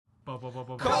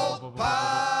Cult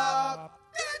Pop.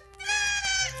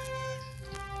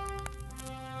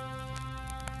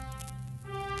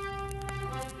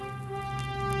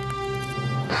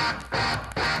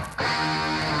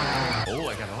 Oh,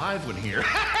 I got a live one here.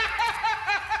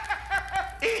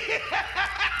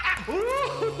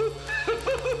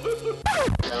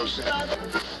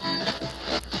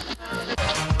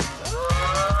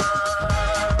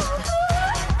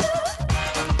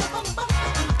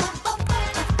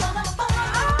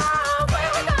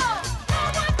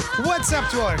 What's up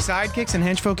to all our sidekicks and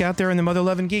henchfolk out there in the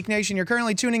mother-loving geek nation? You're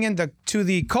currently tuning in to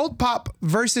the Cult Pop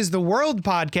versus the World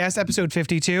podcast, episode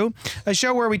 52, a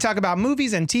show where we talk about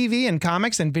movies and TV and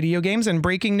comics and video games and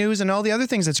breaking news and all the other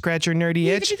things that scratch your nerdy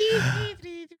itch.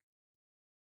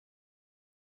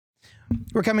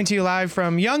 We're coming to you live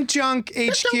from Young Chunk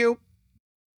HQ,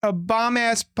 a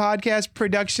bomb-ass podcast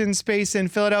production space in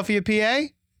Philadelphia, PA.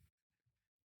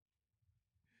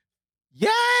 Yay!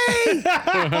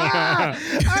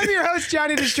 I'm your host,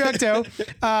 Johnny Destructo,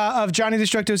 of Johnny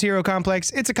Destructo's Hero Complex.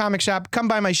 It's a comic shop. Come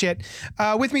buy my shit.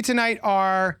 With me tonight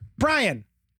are Brian.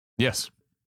 Yes.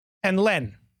 And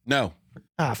Len. No.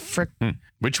 Ah, frick.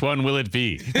 Which one will it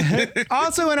be?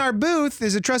 Also in our booth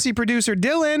is a trusty producer,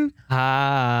 Dylan.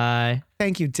 Hi.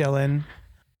 Thank you, Dylan.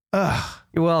 Ugh.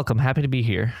 You're welcome. Happy to be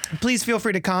here. Please feel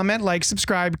free to comment, like,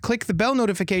 subscribe, click the bell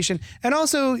notification, and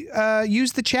also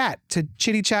use the chat to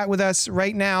chitty chat with us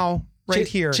right now,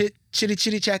 here. Chitty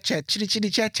chat chat. Chitty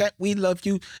chat chat. We love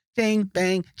you. Bang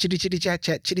bang. Chitty chat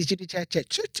chat. Chitty chat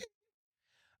chat.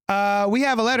 We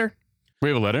have a letter. We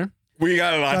have a letter. We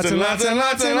got lots and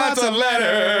lots of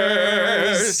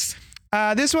letters.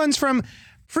 This one's from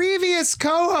previous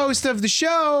co-host of the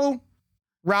show,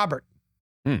 Robert.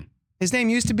 His name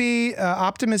used to be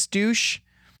Optimus Douche.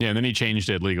 Yeah, and then he changed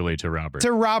it legally to Robert.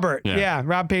 To Robert. Yeah,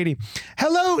 Rob Patey.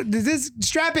 Hello, this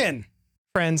strap in,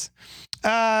 friends.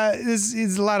 This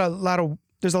is a lot of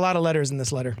there's a lot of letters in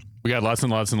this letter. We got lots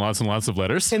and lots and lots and lots of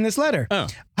letters. In this letter. Oh.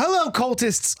 Hello,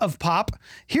 cultists of pop.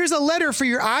 Here's a letter for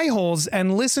your eye holes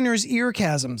and listeners' ear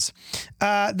chasms.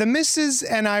 The missus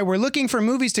and I were looking for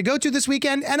movies to go to this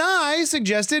weekend, and I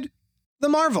suggested The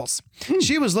Marvels.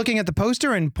 She was looking at the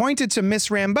poster and pointed to Miss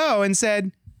Rambeau and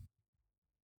said,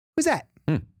 "Who's that?"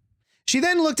 She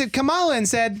then looked at Kamala and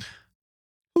said,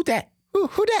 "Who dat?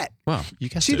 Who dat?" Well, you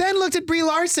guessed She it. then looked at Brie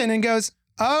Larson and goes,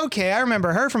 "Okay, I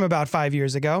remember her from about 5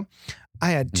 years ago." I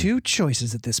had two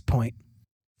choices at this point.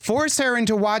 Force her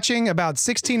into watching about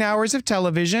 16 hours of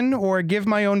television or give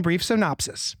my own brief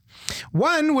synopsis.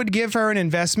 One would give her an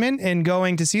investment in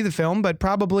going to see the film, but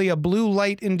probably a blue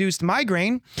light-induced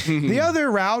migraine. The other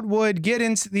route would get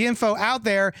into the info out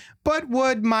there, but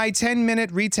would my 10-minute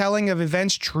retelling of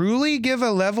events truly give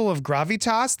a level of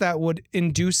gravitas that would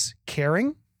induce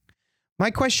caring? My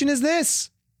question is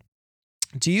this.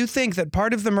 Do you think that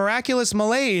part of the miraculous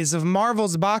malaise of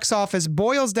Marvel's box office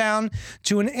boils down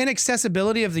to an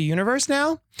inaccessibility of the universe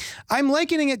now? I'm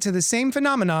likening it to the same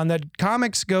phenomenon that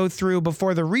comics go through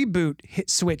before the reboot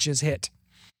switch is hit.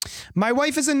 My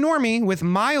wife is a normie with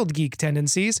mild geek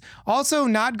tendencies, also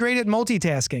not great at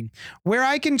multitasking. Where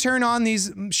I can turn on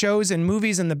these shows and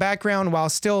movies in the background while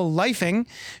still lifing,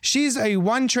 she's a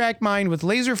one-track mind with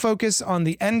laser focus on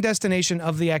the end destination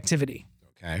of the activity.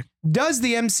 Okay. Does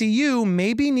the MCU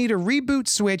maybe need a reboot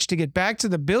switch to get back to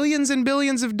the billions and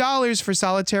billions of dollars for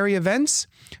solitary events?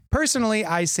 Personally,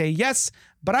 I say yes,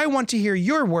 but I want to hear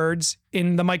your words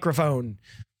in the microphone.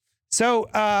 So,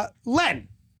 Len.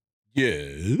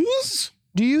 Yes.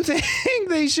 Do you think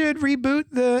they should reboot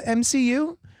the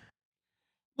MCU?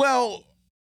 Well,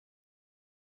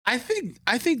 I think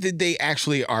that they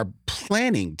actually are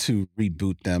planning to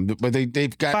reboot them, but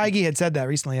they've got Feige had said that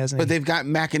recently, hasn't he? But they've got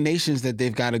machinations that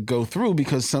they've got to go through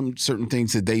because some certain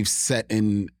things that they've set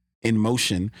in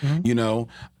motion, you know,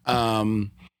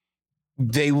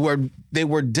 they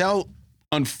were dealt,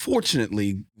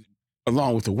 unfortunately,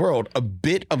 along with the world, a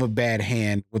bit of a bad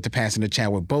hand with the passing of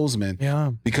Chadwick Boseman.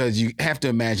 Yeah. Because you have to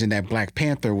imagine that Black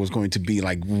Panther was going to be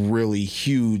like really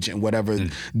huge and whatever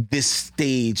this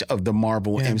stage of the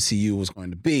Marvel MCU was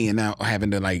going to be. And now having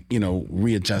to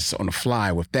readjust on the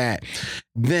fly with that.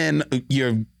 Then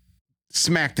you're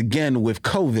smacked again with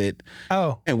COVID.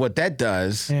 Oh. And what that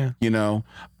does, they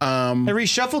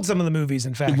reshuffled some of the movies,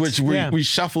 in fact. Which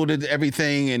reshuffled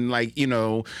everything and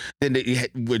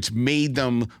which made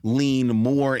them lean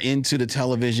more into the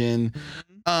television.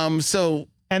 And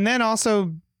then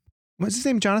also, what's his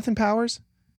name? Jonathan Powers?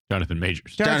 Jonathan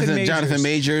Majors. Jonathan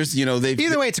Majors.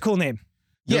 Either way, it's a cool name.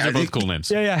 Those are both cool names.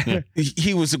 Yeah.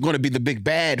 he was going to be the big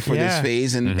bad for this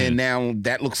phase, and now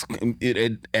that looks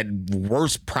at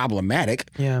worst problematic.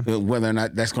 Yeah. Whether or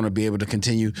not that's going to be able to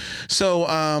continue. So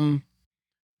I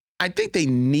think they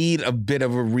need a bit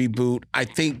of a reboot. I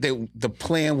think that the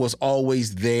plan was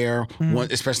always there,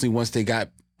 especially once they got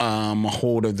a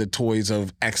hold of the toys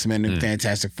of X-Men and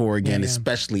Fantastic Four again,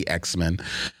 especially X-Men.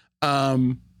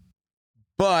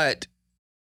 But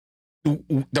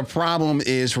the problem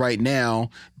is right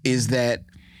now is that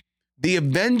the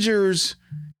Avengers,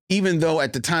 even though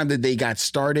at the time that they got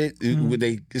started, when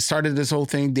they started this whole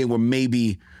thing, they were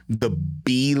maybe the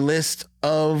B list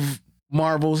of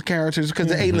Marvel's characters, because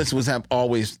the A list was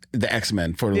always the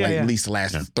X-Men for at least the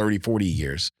last 30, 40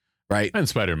 years, right? And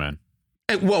Spider-Man.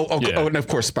 And of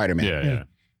course Spider-Man.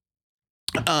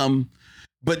 Yeah.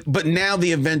 But now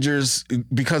the Avengers,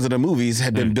 because of the movies,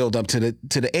 have been built up to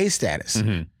the A status.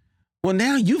 Well,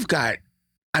 now you've got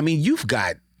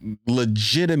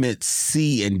legitimate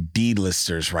C and D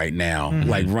listers right now,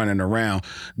 like running around.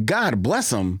 God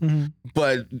bless them,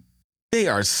 but they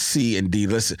are C and D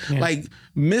listers. Like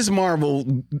Ms.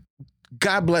 Marvel,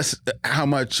 God bless how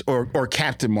much, or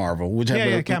Captain Marvel,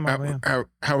 whichever, Captain Marvel,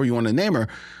 however you want to name her.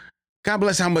 God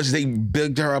bless how much they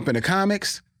bigged her up in the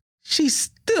comics. She's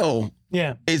still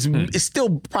it's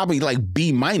still probably like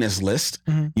B- list.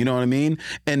 You know what I mean?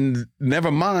 And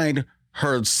never mind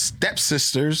her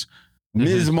stepsisters,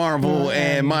 Ms. Marvel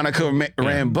and Monica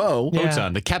Rambeau.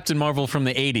 Photon, the Captain Marvel from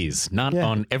the 80s, not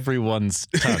on everyone's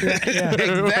tongue.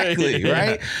 Exactly,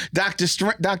 right? Doctor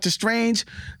Strange,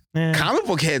 comic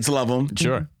book heads love him.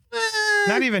 Sure.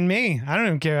 Not even me. I don't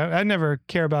even care. I never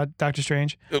care about Doctor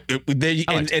Strange.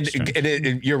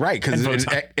 You're right, because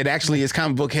it actually is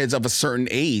comic book heads of a certain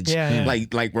age.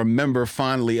 Like remember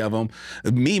fondly of them.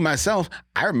 Me myself,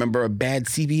 I remember a bad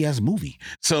CBS movie.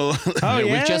 So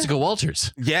with Jessica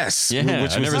Walters. Yes, which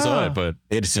I never saw it, but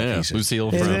it's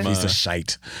Lucille from he's a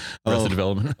shite. Arrested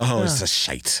Development. It's a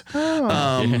shite.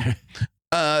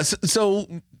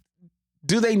 So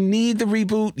do they need the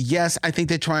reboot? Yes, I think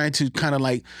they're trying to kind of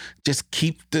like just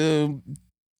keep the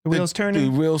wheels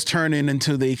turning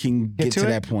until they can get to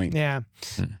that point. Yeah.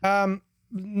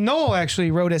 Noel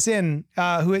actually wrote us in.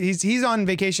 He's on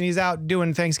vacation. He's out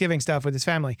doing Thanksgiving stuff with his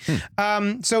family.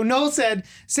 So Noel said,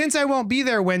 since I won't be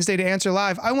there Wednesday to answer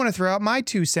live, I want to throw out my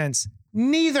 2 cents.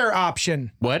 Neither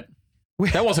option. What?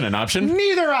 That wasn't an option.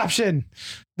 Neither option.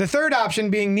 The third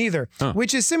option being neither,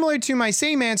 which is similar to my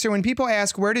same answer when people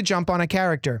ask where to jump on a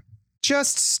character.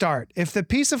 Just start. If the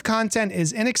piece of content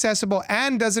is inaccessible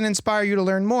and doesn't inspire you to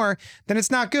learn more, then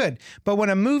it's not good. But when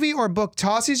a movie or book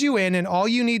tosses you in and all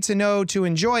you need to know to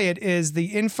enjoy it is the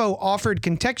info offered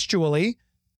contextually,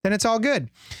 then it's all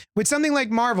good. With something like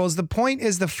Marvel's, the point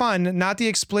is the fun, not the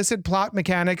explicit plot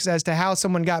mechanics as to how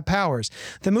someone got powers.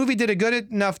 The movie did a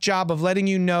good enough job of letting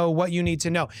you know what you need to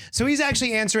know. So he's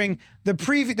actually answering the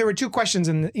there were 2 questions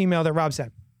in the email that Rob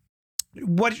sent.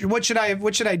 What should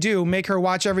I do? Make her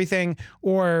watch everything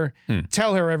or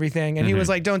tell her everything? And he was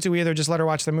like, don't do either. Just let her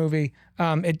watch the movie.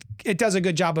 It does a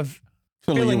good job of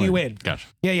filling you in. Gotcha.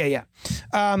 Yeah.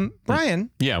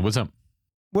 Brian. Yeah. What's up?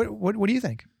 What do you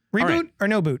think? Reboot or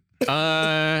no boot?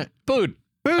 Boot.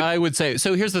 I would say.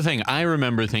 So here's the thing. I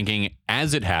remember thinking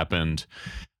as it happened,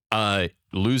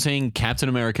 losing Captain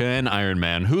America and Iron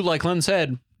Man, who, like Len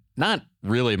said, not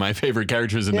really my favorite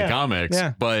characters in the comics,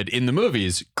 but in the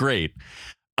movies, great.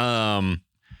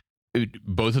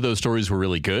 Both of those stories were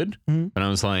really good. And I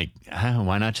was like,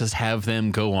 why not just have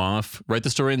them go off, write the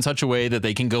story in such a way that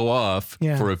they can go off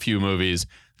for a few movies,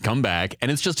 come back,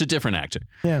 and it's just a different actor.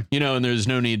 And there's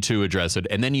no need to address it.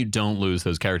 And then you don't lose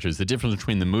those characters. The difference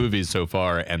between the movies so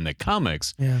far and the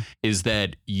comics is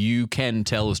that you can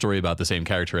tell a story about the same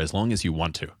character as long as you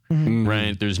want to,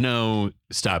 right? There's no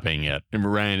stopping it,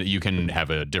 right? You can have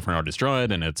a different artist draw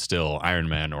it and it's still Iron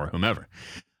Man or whomever.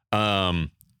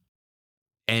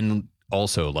 And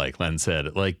also, like Len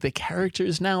said, like the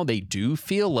characters now, they do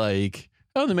feel like,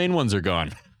 the main ones are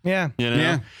gone. Yeah.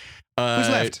 Who's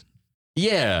left?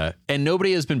 Yeah, and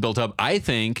nobody has been built up. I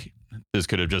think this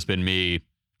could have just been me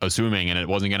assuming, and it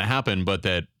wasn't going to happen, but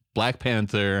that Black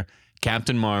Panther,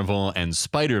 Captain Marvel, and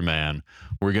Spider-Man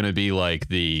were going to be like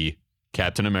the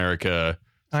Captain America,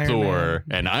 Thor,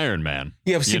 and Iron Man.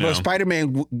 Yeah, see, but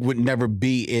Spider-Man would never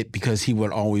be it because he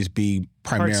would always be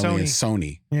primarily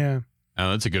Sony. Yeah.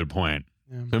 Oh, that's a good point.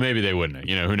 Yeah. So maybe they wouldn't.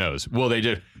 Who knows? Well, they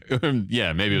did.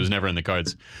 Yeah, maybe it was never in the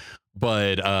cards.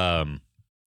 But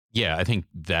yeah, I think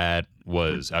that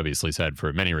was obviously sad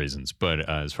for many reasons. But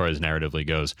as far as narratively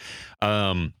goes,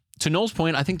 to Noel's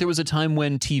point, I think there was a time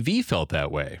when TV felt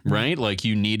that way, right? Like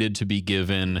you needed to be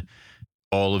given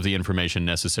all of the information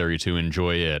necessary to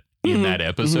enjoy it in that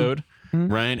episode,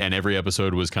 right? And every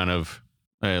episode was kind of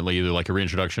either like a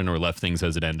reintroduction or left things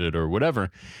as it ended or whatever.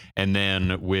 And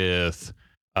then with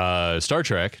Star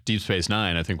Trek, Deep Space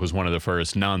Nine, I think was one of the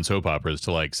first non-soap operas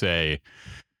to like say,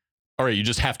 all right, you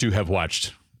just have to have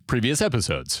watched previous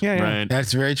episodes. Yeah, yeah. Right.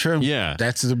 That's very true. Yeah.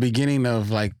 That's the beginning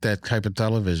of like that type of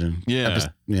television. Yeah.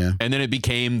 Yeah. And then it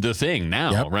became the thing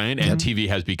now, Yep. right? And TV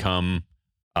has become,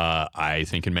 I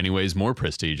think, in many ways more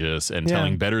prestigious and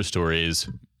telling better stories,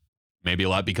 maybe a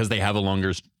lot because they have a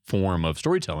longer form of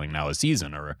storytelling now, a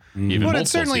season or even Well, multiple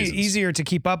it's certainly seasons. easier to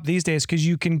keep up these days because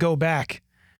you can go back.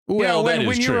 Well, that is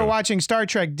when you true. were watching Star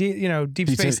Trek, Deep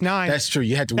Space Nine, That's true.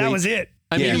 You had to wait. that was it.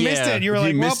 I mean, You missed it. You were You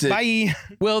like, well, missed it. bye.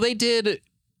 Well, they did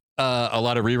a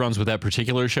lot of reruns with that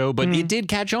particular show, but it did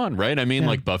catch on, right? I mean,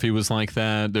 like Buffy was like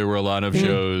that. There were a lot of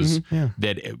shows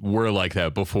that were like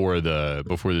that before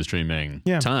the streaming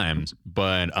times.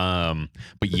 But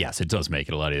yes, it does make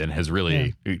it a lot easier and has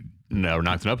really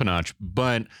knocked it up a notch.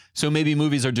 But so maybe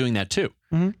movies are doing that too,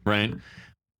 right?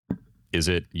 Is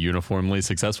it uniformly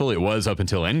successful? It was up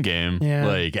until Endgame,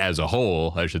 like as a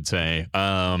whole, I should say.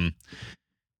 And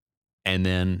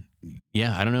then,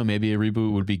 I don't know. Maybe a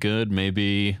reboot would be good.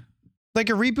 Maybe Like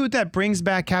a reboot that brings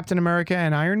back Captain America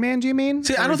and Iron Man, do you mean?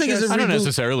 See, I don't think it's a I don't reboot.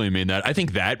 necessarily mean that. I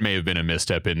think that may have been a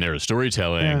misstep in their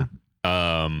storytelling.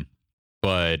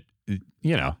 But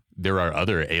there are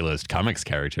other A-list comics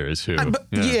characters who. But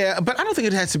I don't think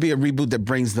it has to be a reboot that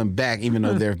brings them back, even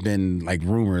though there have been like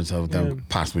rumors of them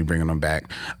possibly bringing them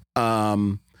back.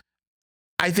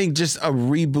 I think just a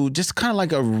reboot, just kind of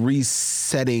like a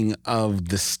resetting of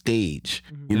the stage.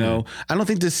 You know, I don't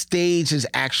think the stage has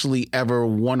actually ever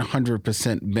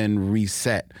 100% been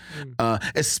reset,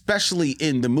 especially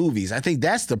in the movies. I think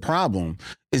that's the problem,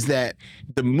 is that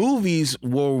the movies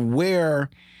were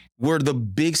the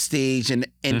big stage, and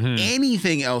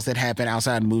anything else that happened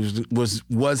outside the movies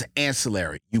was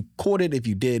ancillary. You caught it if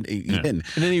you did, you didn't.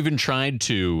 And then even tried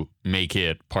to make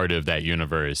it part of that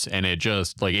universe, and it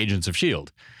just like Agents of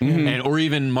S.H.I.E.L.D. and or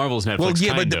even Marvel's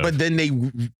Netflix. But then they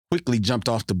quickly jumped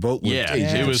off the boat with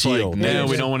Agents it of was S.H.I.E.L.D. like, no,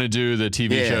 we don't want to do the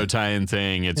TV show tie-in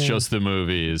thing. It's just the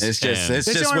movies. It's just And- it's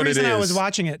That's the just only what it reason I is. was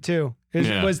watching it too.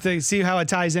 Was to see how it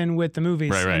ties in with the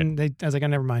movies. Right. And I was like, oh,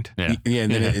 never mind. Yeah. Yeah,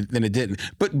 and then it didn't.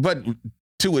 But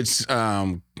to its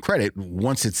credit,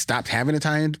 once it stopped having a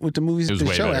tie-in with the movies, It was the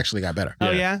way show better. actually got better.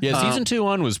 Oh, yeah? Yeah, season 2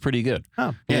 on was pretty good.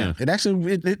 Oh, Yeah, it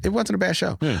actually it wasn't a bad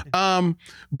show. Yeah.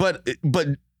 But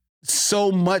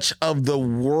so much of the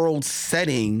world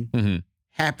setting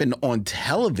happened on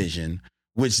television,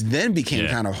 which then became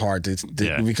kind of hard to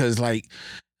because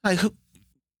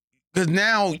because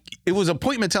now it was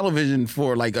appointment television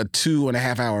for like a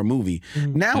 2.5 hour movie.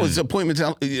 Now it's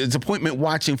appointment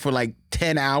watching for like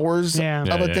 10 hours of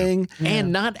a thing.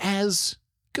 And not as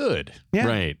good. Yeah.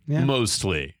 Right. Yeah.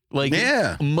 Mostly. Like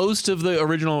most of the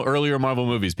original earlier Marvel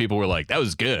movies, people were like, that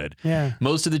was good. Yeah.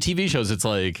 Most of the TV shows, it's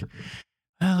like,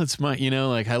 well, it's my,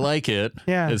 like I like it.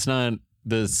 Yeah. It's not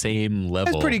the same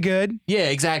level. That's pretty good. Yeah,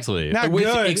 exactly. Not With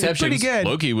good. It's exceptions, pretty good.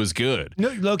 Loki was good. No,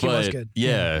 Loki was But, good.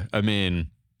 Yeah, I mean,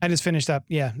 I just finished up.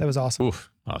 Yeah, that was awesome.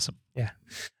 oof, awesome. Yeah.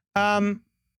 I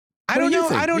What don't do you know.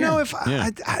 think? I don't know if Yeah.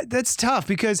 that's tough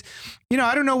because,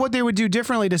 I don't know what they would do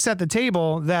differently to set the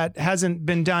table that hasn't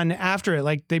been done after it.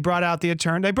 Like they brought out The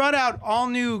Eternal. They brought out all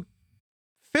new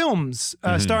films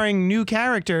starring new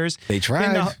characters. They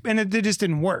tried. and it just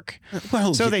didn't work.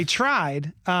 Well, So they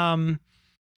tried.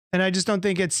 And I just don't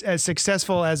think it's as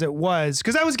successful as it was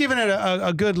because I was giving it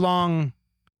a good long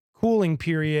cooling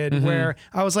period where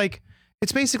I was like,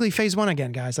 it's basically phase 1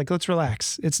 again, guys. Like, let's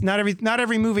relax. It's not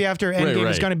every movie after Endgame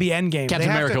is going to be Endgame. Captain They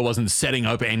have America to- wasn't setting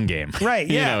up Endgame. Right,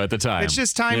 yeah. At the time. It's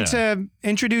just time to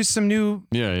introduce some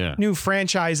new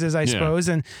franchises, I suppose,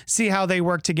 and see how they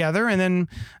work together and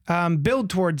then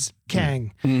build towards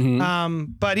Kang.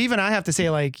 But even I have to say,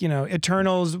 like,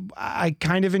 Eternals, I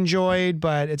kind of enjoyed,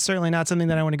 but it's certainly not something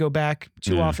that I want to go back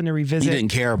too often to revisit. You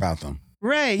didn't care about them.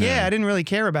 Right, yeah, I didn't really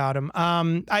care about him.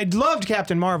 I loved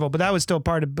Captain Marvel, but that was still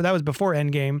but that was before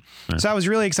Endgame. So I was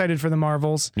really excited for the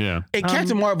Marvels. Yeah. And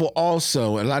Captain Marvel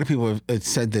also, a lot of people have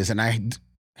said this, and I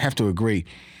have to agree.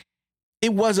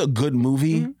 It was a good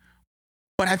movie,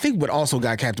 but I think what also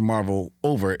got Captain Marvel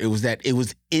over, it was that it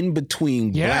was in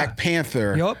between Black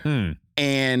Panther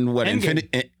and what Infinity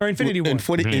War. Infinity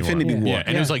War. Yeah,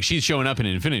 and it was like she's showing up in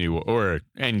Infinity War or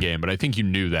Endgame, but I think you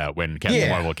knew that when Captain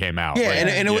Marvel came out. Yeah, right?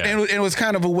 and it was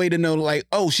kind of a way to know, like,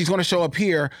 oh, she's going to show up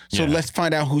here, so let's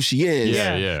find out who she is.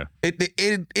 Yeah.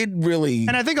 It really.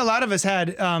 And I think a lot of us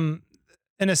had an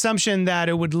assumption that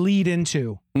it would lead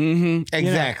into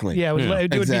Exactly. You know? Yeah,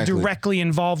 it would Exactly. be directly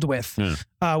involved with,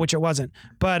 which it wasn't.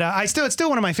 But it's still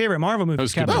one of my favorite Marvel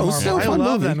movies. Captain it was Marvel. still a I fun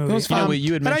love movie. that movie. It was fun.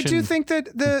 You had But I mentioned, do think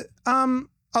that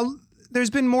there's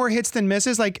been more hits than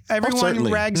misses. Like everyone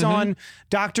certainly. rags on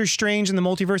Doctor Strange and the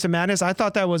Multiverse of Madness. I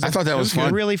thought that was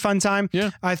fun. a really fun time. Yeah.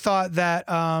 I thought that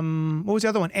what was the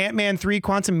other one? Ant-Man 3: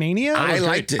 Quantum Mania. I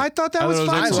liked it. I thought that was fun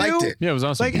I too. liked it. yeah, it was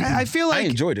awesome. Like I feel like I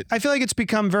enjoyed it. I feel like it's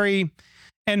become very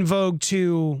en vogue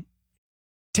to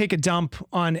take a dump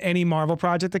on any Marvel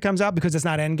project that comes out because it's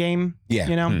not Endgame. Yeah.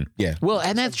 You know? Yeah. Well,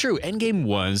 and that's true. Endgame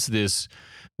was this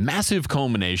massive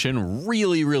culmination,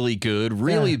 really, really good,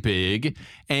 really big,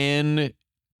 and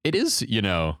it is,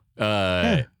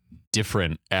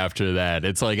 different after that.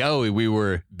 It's like, oh, we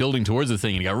were building towards the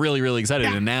thing and got really, really excited,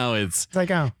 and now it's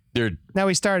like, oh, they're now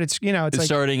we start. It's it's like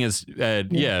starting as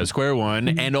square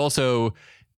one, and also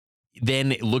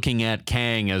then looking at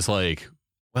Kang as like,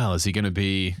 well, is he going to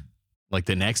be like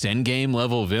the next Endgame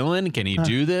level villain? Can he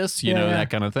do this? You know, that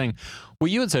kind of thing. What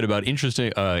you had said about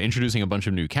introducing a bunch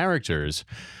of new characters,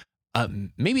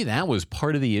 maybe that was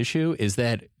part of the issue, is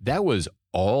that was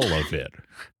all of it.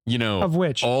 You know, of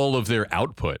which all of their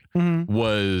output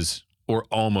was, or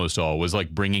almost all, was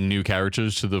like bringing new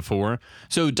characters to the fore.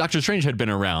 So Doctor Strange had been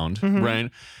around,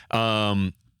 right?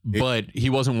 But he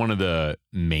wasn't one of the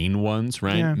main ones,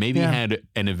 right? Yeah, Maybe he had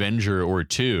an Avenger or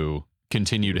two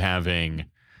continued having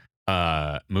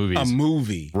movies. A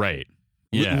movie. Right.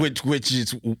 Yeah. Which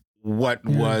is what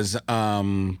was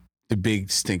the big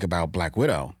stink about Black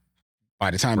Widow. By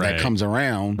the time that comes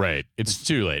around, right. It's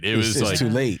too late. It's like too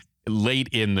late. Late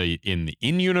in the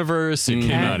in-universe. It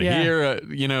came out here,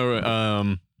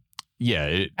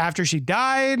 after she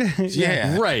died.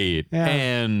 Right. Yeah.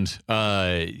 And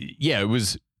it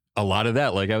was a lot of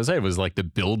that. Like I was saying, it was like the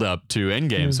build up to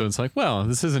Endgame. So it's like, well,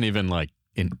 this isn't even like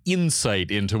an insight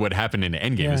into what happened in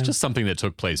Endgame. It's just something that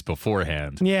took place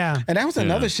beforehand. Yeah. And that was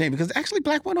another shame because actually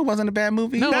Black Widow wasn't a bad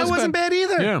movie. No, that wasn't bad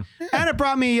either. Yeah. And it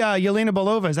brought me Yelena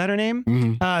Belova. Is that her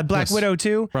name? Black Widow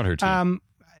too. Brought her too.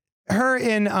 Her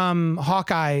in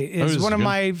Hawkeye is one of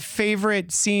my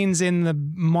favorite scenes in the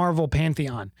Marvel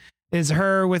pantheon. Is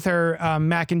her with her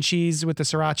mac and cheese with the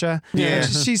sriracha. Yeah.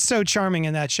 She's so charming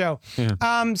in that show.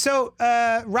 Yeah. So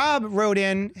Rob wrote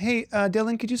in, hey,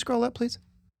 Dylan, could you scroll up, please?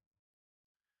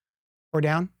 Or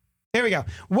down? There we go.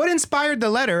 What inspired the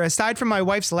letter, aside from my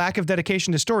wife's lack of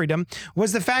dedication to storydom,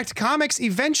 was the fact comics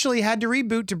eventually had to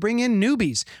reboot to bring in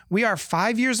newbies. We are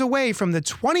 5 years away from the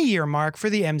 20-year mark for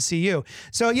the MCU.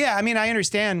 So yeah, I mean, I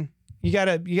understand you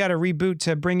gotta reboot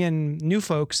to bring in new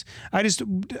folks. I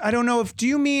don't know do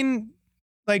you mean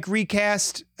like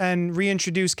recast and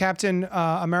reintroduce Captain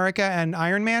America and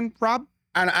Iron Man, Rob?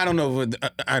 I don't know.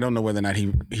 I don't know whether or not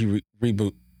he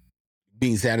reboot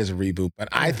means that as a reboot, but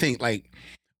I think like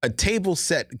a table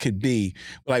set could be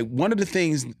like one of the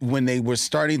things when they were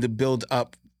starting to build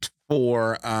up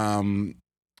for when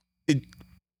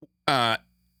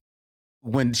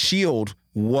S.H.I.E.L.D.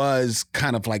 was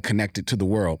kind of like connected to the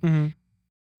world.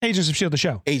 Agents of S.H.I.E.L.D. the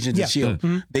show. Agents of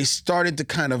S.H.I.E.L.D. They started to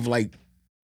kind of like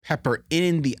pepper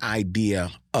in the idea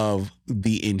of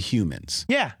the Inhumans.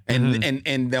 Yeah.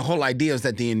 And the whole idea is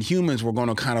that the Inhumans were going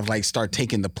to kind of like start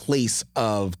taking the place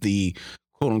of the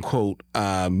quote unquote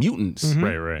mutants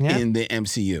Right. in the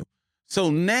MCU. So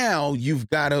now you've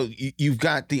got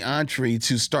the entree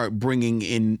to start bringing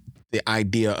in the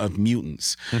idea of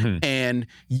mutants. And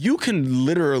you can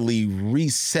literally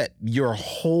reset your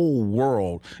whole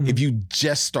world if you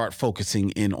just start focusing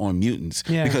in on mutants.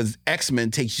 Because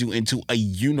X-Men takes you into a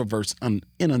universe in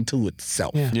unto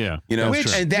itself. Yeah. You know,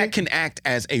 Which- and that can act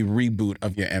as a reboot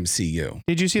of your MCU.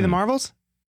 Did you see the Marvels?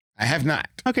 I have not.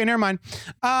 Okay, never mind.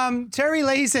 Terry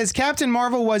Leahy says Captain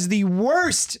Marvel was the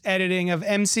worst editing of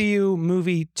MCU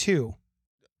movie 2.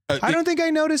 I don't think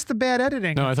I noticed the bad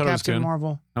editing. No, I thought of it was Captain good.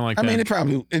 Marvel. I like I that. mean, it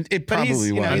probably But he's,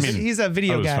 you know, was. he's a it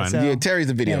video was guy. fine. So. Yeah, Terry's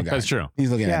a video guy. That's true.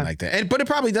 He's looking at it like that. But it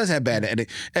probably does have bad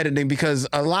editing because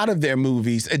a lot of their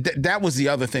movies, that was the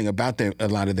other thing about a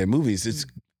lot of their movies. It's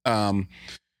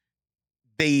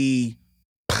they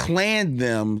planned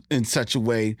them in such a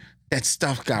way that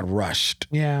stuff got rushed.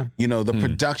 Yeah. You know, the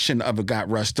production of it got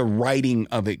rushed. The writing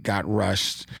of it got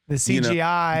rushed. The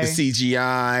CGI. The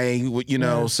CGI, you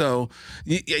know. So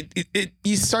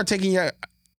you start taking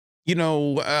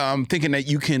thinking that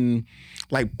you can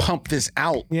like pump this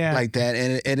out like that,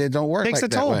 and it don't work Takes like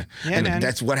a that toll. way. Yeah, and man.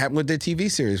 that's what happened with their TV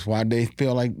series. Why they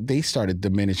feel like they started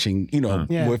diminishing,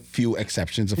 with few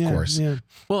exceptions, of course. Yeah.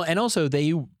 Well, and also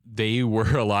they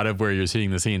were a lot of where you're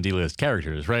seeing the C and D list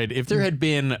characters, right? If there had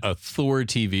been a Thor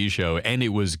TV show and it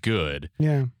was good,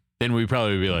 Yeah. then we'd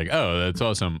probably be like, oh, that's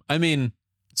awesome. I mean,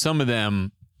 some of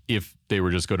them if they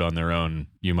were just good on their own,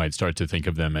 you might start to think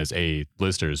of them as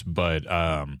A-listers. But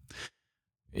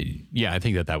yeah, I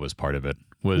think that was part of it.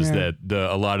 Was that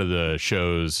a lot of the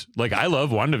shows, like I love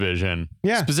WandaVision,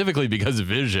 specifically because of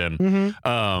Vision,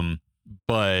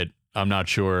 but I'm not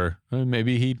sure.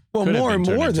 Maybe he could more have and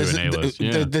been more. turned into an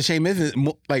A-list. The shame is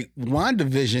like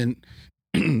WandaVision,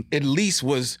 at least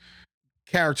was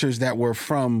characters that were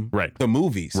from the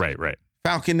movies. Right.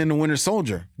 Falcon and the Winter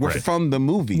Soldier were from the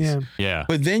movies. Yeah.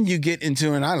 But then you get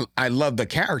into, and I love the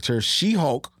character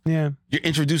She-Hulk. Yeah. You're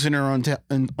introducing her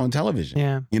on television.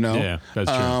 Yeah. You know. Yeah, that's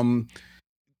true.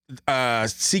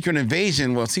 Secret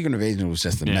Invasion. Well, Secret Invasion was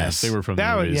just a mess. They were from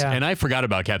the movies, and I forgot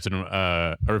about Captain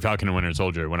or Falcon and Winter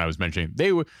Soldier when I was mentioning they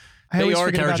are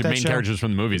main characters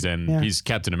from the movies, and he's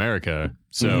Captain America.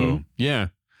 So yeah.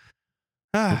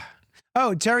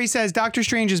 Oh, Terry says Doctor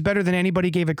Strange is better than anybody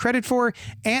gave it credit for.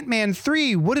 Ant-Man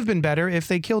 3 would have been better if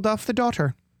they killed off the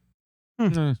daughter.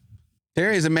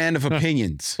 Terry is a man of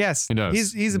opinions. Yes, he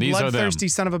does. He's a bloodthirsty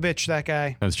son of a bitch. That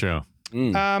guy. That's true.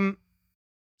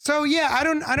 So yeah, I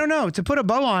don't know. To put a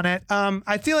bow on it,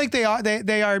 I feel like they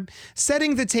are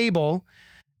setting the table,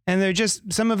 and they're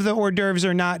just some of the hors d'oeuvres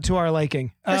are not to our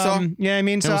liking. Yeah, I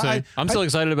mean, so I'm still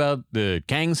excited about the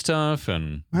Kang stuff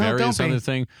and various other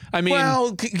things. I mean,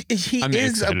 he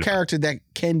is a character that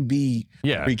can be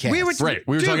recast. We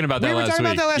were talking about that last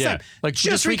week. Time. Like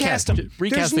just recast him.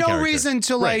 There's no reason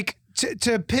to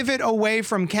to pivot away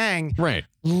from Kang. Right.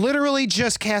 Literally,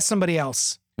 just cast somebody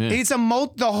else. Yeah. It's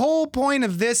the whole point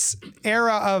of this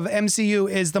era of MCU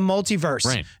is the multiverse.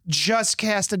 Right. Just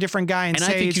cast a different guy and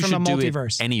say it's from the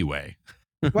multiverse. Anyway.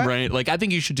 Right? Like, I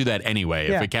think you should do that anyway.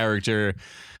 If a character,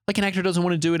 like an actor doesn't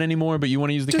want to do it anymore, but you want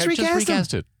to use the character, just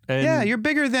recast it. And you're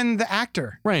bigger than the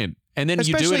actor. Right. And then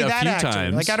especially you do it a few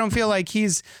times. Like, I don't feel like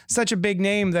he's such a big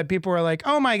name that people are like,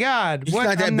 oh my God. He's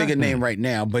not that big a name right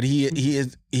now, but he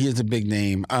is a big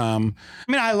name. I mean,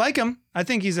 I like him. I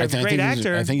think he's a great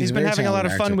actor. I think he's been having a lot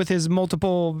of fun with his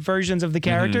multiple versions of the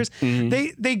characters.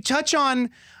 They touch on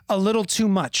a little too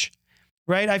much,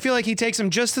 right? I feel like he takes him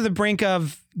just to the brink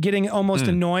of getting almost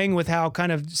annoying with how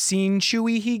kind of scene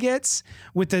chewy he gets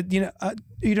with the,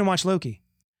 you didn't watch Loki.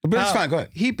 But it's fine. Go ahead.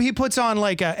 He puts on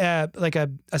like a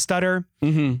stutter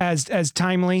as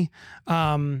timely,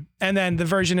 and then the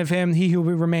version of him, He Who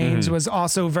Remains, was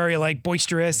also very like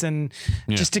boisterous and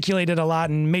gesticulated a lot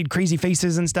and made crazy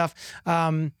faces and stuff.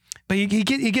 But he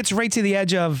gets right to the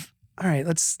edge of, all right,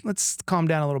 let's calm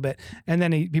down a little bit, and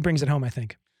then he brings it home, I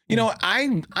think. You know,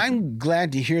 I'm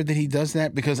glad to hear that he does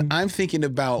that, because I'm thinking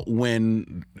about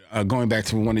when going back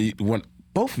to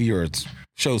both of yours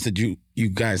shows that you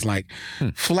guys like,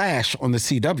 Flash on the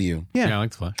CW. Yeah, I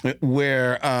like the Flash.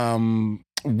 Where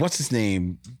what's his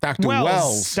name? Dr.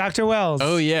 Wells. Dr. Wells.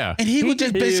 Oh yeah. And he would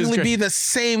just basically be the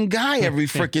same guy every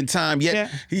freaking time.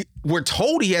 Yet we're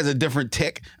told he has a different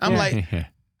tick. I'm like,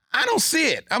 I don't see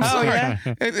it. I'm sorry.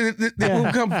 It will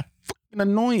become fucking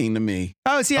annoying to me.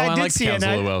 Oh, see, I did like see it.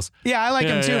 Wells. Yeah, I like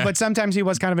him too, but sometimes he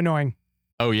was kind of annoying.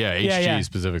 Oh yeah, HG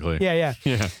specifically. Yeah.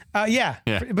 But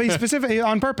he's specifically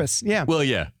on purpose. Yeah. Well,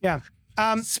 yeah.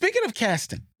 Speaking of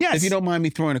casting, yes, if you don't mind me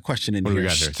throwing a question in here,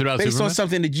 based on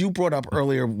something that you brought up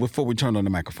earlier before we turned on the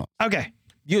microphone. Okay.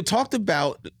 You talked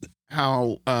about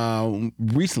how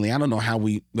recently, I don't know how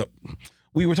we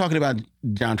were talking about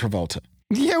John Travolta.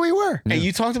 Yeah, we were. And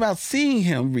you talked about seeing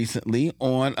him recently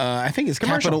on, I think it's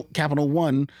Capital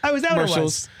One. I was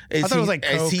commercials. I thought it was like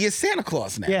Coke. He is Santa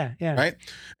Claus now. Yeah. Right?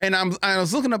 And I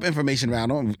was looking up information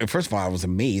about him. And first of all, I was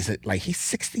amazed that like he's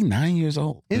 69 years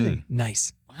old. Is he?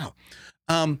 Nice. Wow.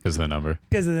 Because of the number.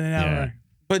 Yeah.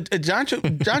 But John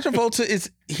Travolta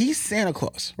he's Santa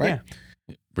Claus, right? Yeah.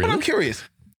 Really? But I'm curious.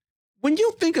 When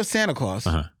you think of Santa Claus,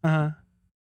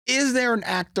 is there an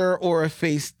actor or a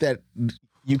face that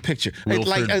you picture?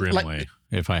 Wilford Brimley,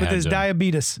 if I had with his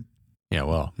diabetes. Yeah,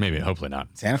 well, maybe, hopefully not.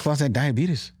 Santa Claus had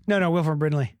diabetes? No, Wilford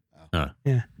Brimley.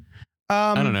 Yeah.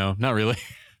 I don't know. Not really.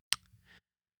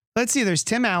 Let's see. There's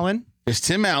Tim Allen. There's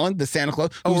Tim Allen, the Santa Claus,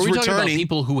 who's who's talking about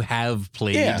people who have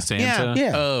played Santa?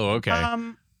 Yeah. Oh, okay.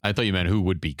 I thought you meant who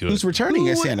would be good. Who's returning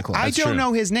as Santa Claus? I don't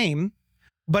know his name,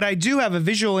 but I do have a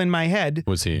visual in my head.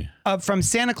 Was he? From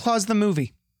Santa Claus the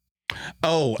movie.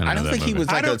 Oh, I don't think he was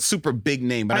like a super big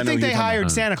name, but I know think they hired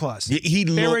Santa Claus.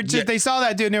 They saw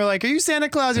that dude and they were like, "Are you Santa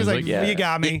Claus?" He was like, "You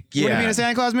got me." Yeah. Would it be in a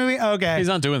Santa Claus movie? Okay. He's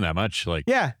not doing that much. Like,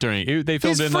 during they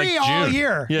filmed He's in free like June all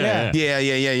year.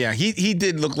 Yeah. He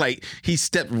did look like he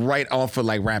stepped right off of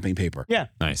like wrapping paper. Yeah.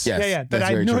 Nice. Yes, Yeah. But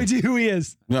I have no idea who he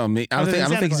is. No, I don't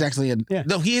think he's actually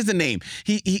no. He is a name.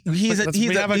 He's a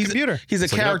computer. He's a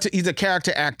character. He's a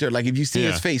character actor. Like if you see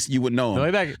his face, you would know him.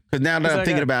 Because now that I'm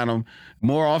thinking about him,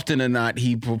 more often it or not,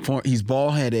 he's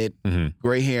bald headed,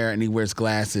 gray hair, and he wears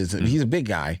glasses, and he's a big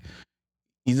guy.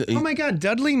 Oh my God,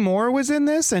 Dudley Moore was in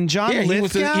this, and John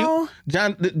Lithgow.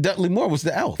 Dudley Moore was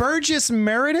the elf. Burgess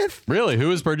Meredith. Really? Who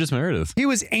was Burgess Meredith? He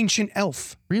was Ancient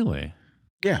Elf. Really?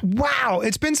 Yeah. Wow,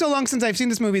 it's been so long since I've seen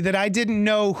this movie that I didn't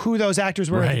know who those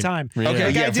actors were at the time. Really? Okay,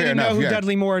 Like, yeah, I didn't know who yeah.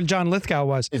 Dudley Moore and John Lithgow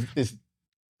was.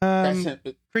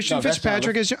 Christian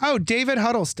Fitzpatrick is David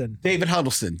Huddleston. David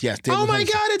Huddleston. Yes. David Oh my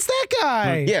Huddleston. God, it's that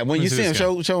guy. Yeah. When you see him,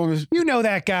 show him. You know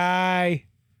that guy.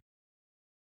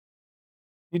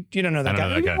 You don't know that I don't guy.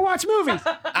 know that You guy. never watch movies.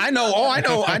 I know. Oh,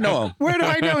 I know him. Where do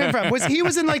I know him from? He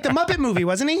was in like the Muppet movie,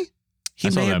 wasn't he? He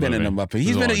I saw may have that been in movie. a Muppet. It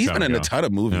He's was a been long time in a ago. ton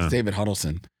of movies. Yeah. David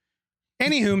Huddleston.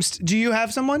 Anywho, do you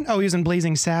have someone? Oh, he was in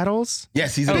Blazing Saddles.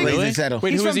 Yes, he's Oh, in really? Blazing Saddles.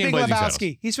 Wait, He's who was from he in Big Blazing Lebowski.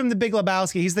 Saddles? He's from the Big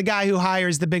Lebowski. He's the guy who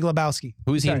hires the Big Lebowski.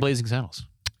 Who is he in Sorry. Blazing Saddles?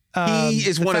 He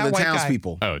is one of fat the white guy.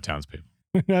 townspeople. Oh, townspeople.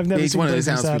 I've never He's seen one of the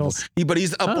Blazing townspeople. Saddles. But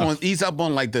he's up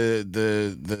on like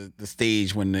the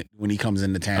stage when he comes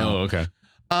into town. Oh, okay.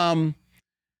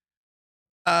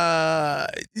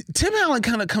 Tim Allen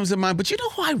kind of comes to mind, but you know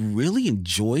who I really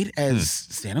enjoyed as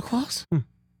Santa Claus?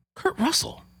 Kurt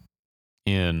Russell.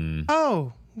 In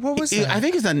Oh, what was that? I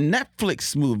think it's a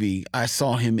Netflix movie I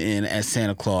saw him in as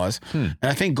Santa Claus. And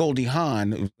I think Goldie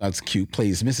Hawn, that's cute,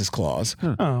 plays Mrs. Claus.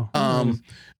 Oh.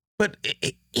 But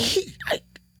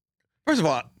first of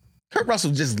all, Kurt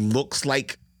Russell just looks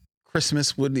like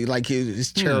Christmas, wouldn't he? Like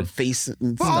his cherub face.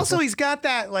 And But stuff. also he's got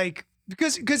that like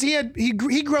because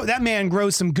that man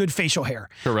grows some good facial hair.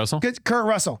 Kurt Russell? Kurt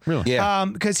Russell. Really? Yeah.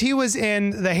 Because he was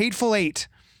in The Hateful Eight.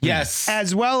 Yes.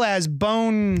 As well as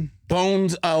Bones.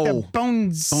 Oh.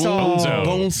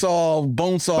 Bonesaw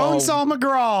Bonesaw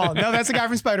McGraw. No, that's the guy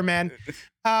from Spider-Man.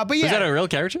 But yeah, Is that a real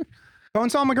character?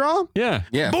 Bonesaw McGraw. Yeah.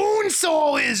 Yeah.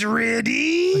 Bonesaw is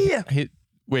ready.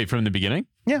 Wait, from the beginning?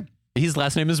 Yeah. His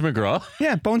last name is McGraw?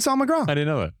 Yeah, Bonesaw McGraw. I didn't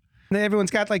know that.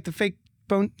 Everyone's got like the fake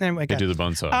bone. Anyway, They do the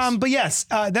bone saws. But yes,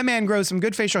 that man grows some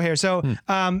good facial hair. So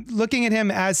looking at him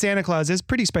as Santa Claus is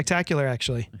pretty spectacular,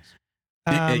 actually.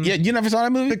 Yeah, you never saw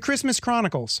that movie? The Christmas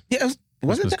Chronicles. Yeah,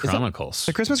 wasn't Christmas that? Chronicles.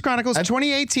 The Christmas Chronicles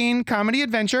 2018 comedy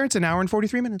adventure. It's an hour and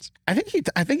 43 minutes. I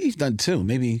think he's done two.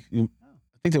 Maybe I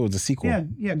think there was a sequel.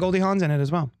 Yeah, Goldie Hawn's in it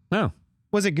as well. No.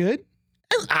 Was it good?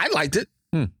 I liked it.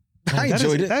 I That is-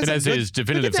 enjoyed it. that's It a has good- his look at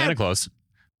definitive that. Santa Claus.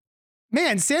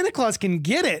 Man, Santa Claus can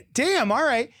get it. Damn. All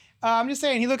right. I'm just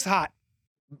saying he looks hot,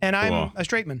 and I'm Cool. a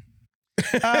straight man.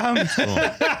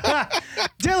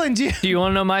 Dylan, Do you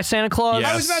want to know my Santa Claus?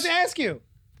 Yeah. I was about to ask you.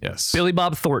 Yes. Billy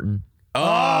Bob Thornton.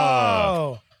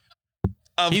 Oh.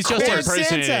 He's just Bad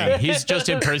impersonating. Santa. He's just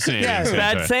impersonating Yeah. Santa.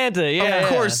 Bad Santa. Yeah. Of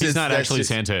course. He's not That's actually just-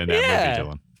 Santa in that Yeah. movie,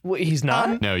 Dylan. Wait, he's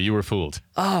not. No, you were fooled.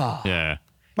 Oh. Yeah.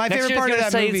 My Next favorite year's part of gonna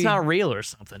that say movie it's not real or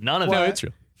something. None of No, it. it's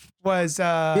real. was It's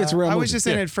a real I was movie. just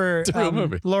in Yeah. it for It's a real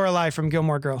movie. Lorelai from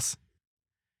Gilmore Girls.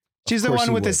 She's the course one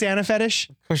she with the would. Santa fetish.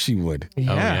 Of course she would. Oh,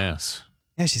 yes.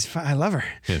 Yeah, she's fun. I love her.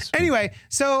 Yes. Anyway,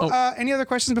 so any other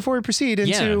questions before we proceed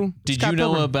into Yeah. Did Scott you know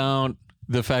Pilgrim? about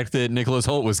the fact that Nicholas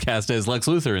Hoult was cast as Lex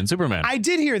Luthor in Superman? I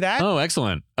did hear that. Oh,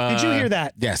 excellent. Did you hear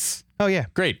that? Yes. Oh yeah.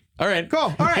 Great. All right.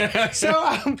 Cool. All right. So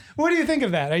what do you think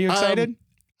of that? Are you excited?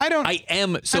 I don't. I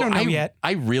am. So I don't know yet.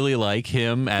 I really like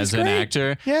him as He's an great.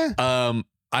 actor. Yeah.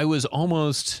 I was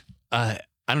almost, I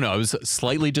don't know, I was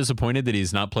slightly disappointed that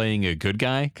he's not playing a good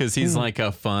guy because he's like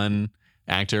a fun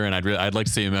actor and I'd like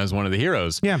to see him as one of the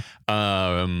heroes. Yeah.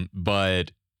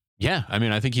 But yeah, I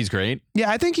mean, I think he's great.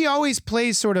 Yeah, I think he always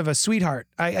plays sort of a sweetheart.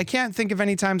 I can't think of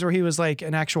any times where he was like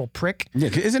an actual prick. Yeah.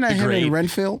 Isn't that him Great. in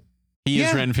Renfield? He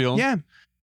is Yeah. Renfield. Yeah.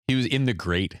 He was in The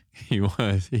Great. He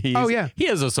was. Oh, yeah. He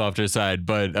has a softer side,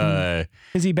 but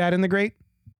Is he bad in The Great?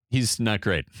 he's not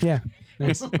great. Yeah.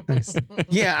 Nice. Nice.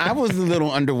 Yeah, I was a little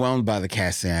underwhelmed by the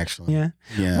casting actually. Yeah.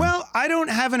 Yeah. Well, I don't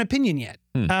have an opinion yet.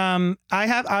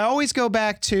 I always go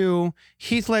back to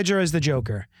Heath Ledger as the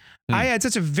Joker. I had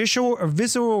such a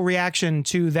visceral reaction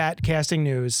to that casting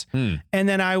news, and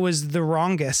then I was the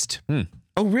wrongest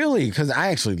Oh, really? Because I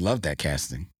actually loved that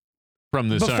casting From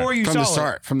the before start. you from saw the it.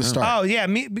 start. From the start. Oh yeah,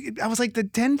 I was like the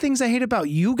 10 things I hate about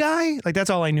you guy. Like that's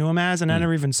all I knew him as, and I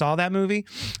never even saw that movie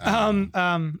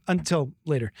until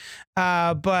later.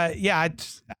 But yeah,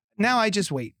 now I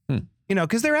just wait. You know,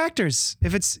 because they're actors.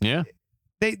 If it's Yeah.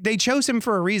 they chose him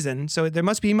for a reason, so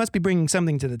he must be bringing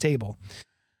something to the table.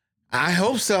 I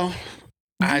hope so.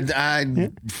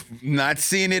 I'm not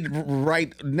seeing it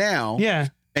right now. Yeah.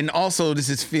 And also, this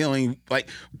is feeling like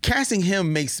casting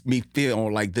him makes me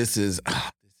feel like this is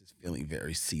feeling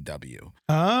very CW.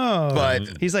 Oh,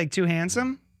 But he's like too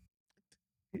handsome.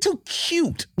 too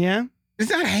cute. Yeah.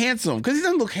 It's not handsome because he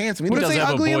doesn't look handsome. He What if looks, they does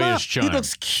have a ugly him boyish up? charm. he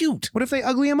looks cute. What if they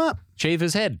ugly him up? Shave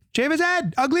his head. Shave his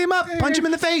head, ugly him up, punch him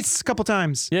in the face a couple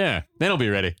times. Yeah, then he'll be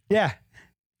ready. Yeah,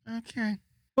 Okay.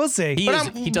 we'll see.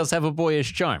 He does have a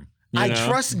boyish charm. you I know?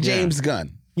 trust James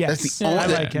Gunn. Yes, That's the I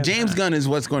only. like him. James Gunn is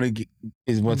what's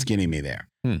getting me there.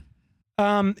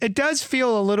 It does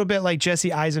feel a little bit like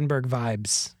Jesse Eisenberg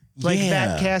vibes. Like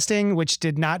that casting, which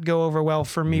did not go over well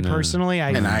for me personally.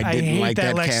 I And I didn't hate like that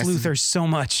that Lex casting. Luthor so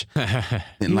much.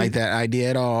 Didn't like that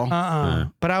idea at all.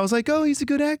 But I was like, oh, he's a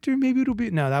good actor. Maybe it'll be.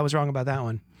 No, that was wrong about that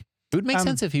one. It would make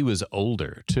sense if he was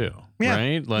older too, Yeah,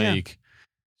 right? Like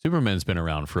Superman's been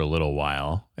around for a little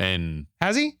while, and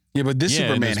Has he? Yeah, but this Yeah, in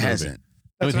Superman this movie. hasn't. I That's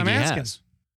don't what think I'm he asking. has.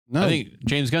 No, I think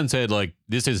James Gunn said like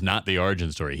this is not the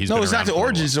origin story. He's no, been it's not around the for a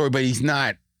origin while. story, but he's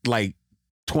not like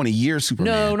 20 years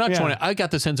Superman. No, not Yeah. 20. I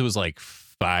got the sense it was like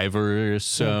 5 or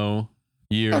so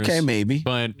years. Okay, maybe.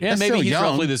 But yeah, That's maybe still he's young.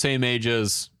 roughly the same age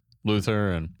as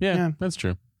Luthor, and Yeah. that's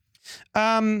true.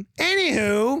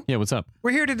 Anywho, Yeah, what's up?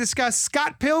 we're here to discuss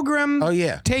Scott Pilgrim Oh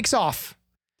yeah. takes off.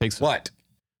 Takes What?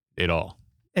 it all.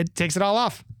 It takes it all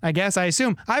off, I guess. I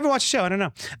assume. I haven't watched the show. I don't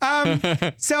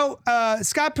know. So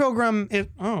Scott Pilgrim. Hey,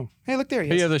 look there he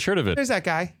Hey, is. yeah, the shirt of it. There's that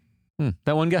guy.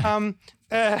 That one guy.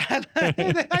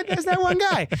 There's that one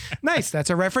guy. Nice. That's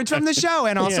a reference from the show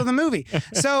and also the movie.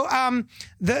 So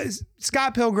the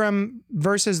Scott Pilgrim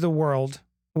versus the World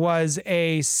was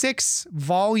a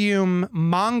 6-volume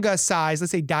manga sized,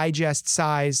 let's say digest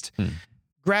sized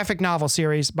graphic novel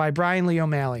series by Brian Lee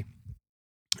O'Malley.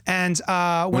 And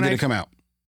When did it come out?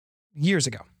 years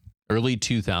ago. Early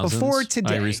 2000s. Before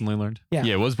today. I recently learned. Yeah.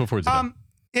 Yeah, it was before today.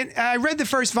 I read the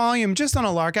first volume just on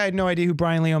a lark. I had no idea who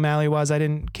Brian Lee O'Malley was. I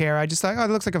didn't care. I just thought, oh, it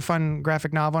looks like a fun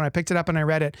graphic novel. And I picked it up and I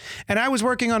read it. And I was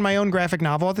working on my own graphic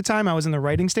novel at the time. I was in the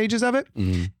writing stages of it.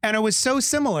 And it was so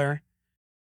similar,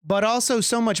 but also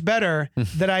so much better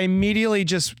that I immediately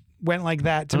just went like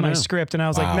that to my script. And I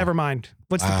was like, never mind.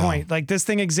 What's the point? Like this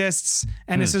thing exists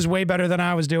and this is way better than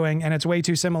I was doing. And it's way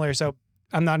too similar. So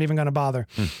I'm not even going to bother.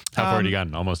 How far had you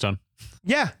gotten? Almost done?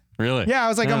 Yeah. Really? Yeah. I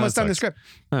was like Yeah, almost that done the sucks. script.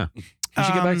 Huh. You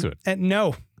should get back to it.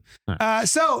 No.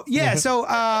 So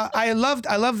I love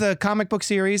the comic book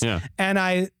series, Yeah. and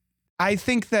I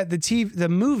think that the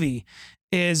movie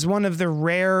is one of the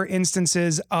rare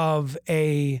instances of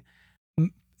a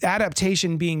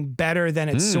adaptation being better than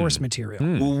its source material.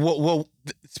 Well,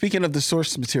 speaking of the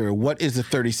source material, what is the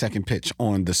 30-second pitch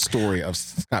on the story of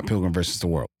Scott Pilgrim versus the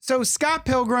World? So Scott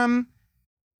Pilgrim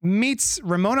meets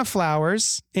Ramona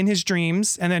Flowers in his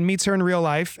dreams and then meets her in real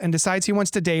life and decides he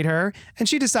wants to date her, and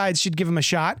she decides she'd give him a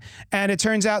shot, and it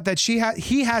turns out that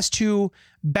he has to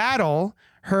battle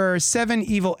her 7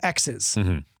 evil exes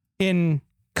in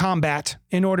combat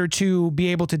in order to be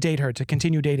able to date her, to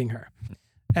continue dating her.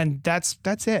 And that's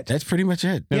it. That's pretty much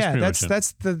it.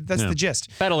 That's the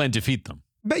gist. Battle and defeat them.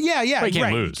 But yeah, But he can't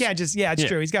right. lose. It's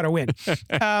true. He's got to win.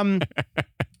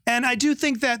 And I do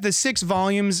think that the 6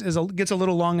 volumes gets a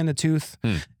little long in the tooth.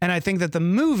 And I think that the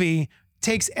movie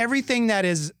takes everything that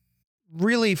is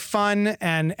really fun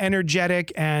and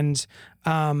energetic and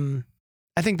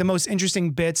I think the most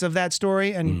interesting bits of that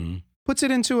story and puts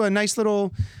it into a nice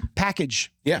little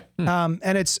package. Yeah.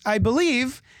 And I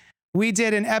believe we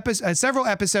did several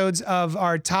episodes of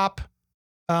our top.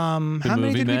 How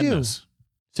many did we do?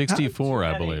 64,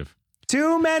 I believe.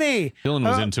 Too many. Dylan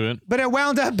was into it. But it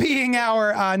wound up being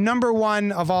our number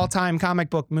 1 of all time comic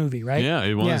book movie, right? Yeah,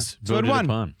 it was So it voted won.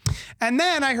 upon. And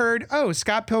then I heard,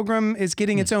 Scott Pilgrim is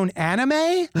getting its own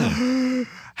anime.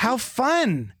 How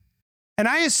fun! And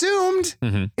I assumed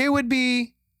it would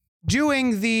be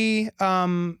doing the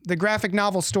graphic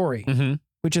novel story,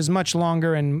 which is much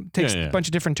longer and takes a bunch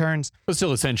of different turns. But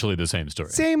still essentially the same story.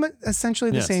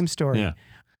 Essentially the same story.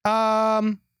 Yeah.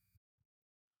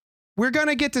 We're going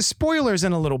to get to spoilers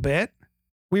in a little bit.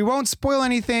 We won't spoil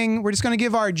anything. We're just going to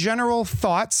give our general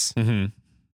thoughts. And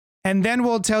then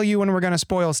we'll tell you when we're going to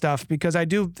spoil stuff because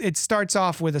it starts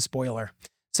off with a spoiler.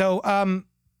 So,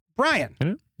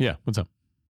 Brian. Yeah, what's up?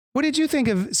 What did you think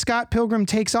of Scott Pilgrim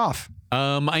Takes Off?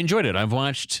 I enjoyed it. I've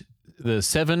watched the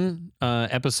 7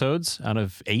 episodes out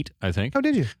of 8, I think. Oh,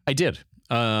 did you? I did.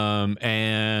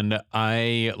 And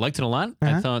I liked it a lot.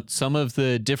 I thought some of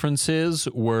the differences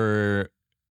were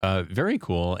very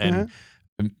cool and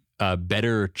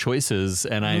better choices.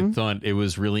 And I thought it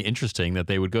was really interesting that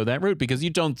they would go that route because you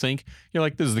don't think, you're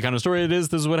like, this is the kind of story it is.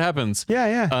 This is what happens.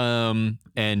 Yeah.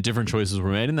 And different choices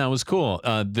were made and that was cool.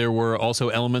 There were also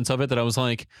elements of it that I was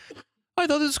like, I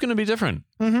thought this was going to be different.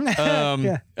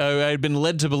 I'd been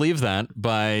led to believe that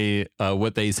by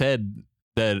what they said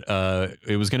that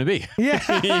it was going to be.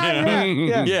 Yeah. You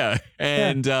know? Yeah.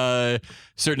 And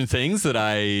certain things that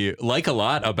I like a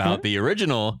lot about the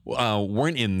original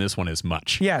weren't in this one as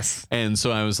much. Yes. And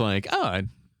so I was like, oh,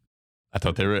 I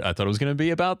thought it was going to be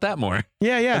about that more.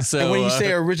 Yeah. Yeah. So And when you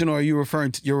say original, are you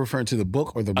referring to the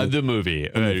book or the movie? the movie?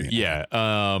 movie. Yeah.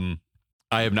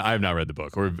 I have not read the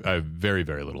book, or I have very,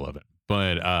 very little of it.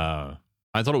 But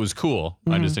I thought it was cool.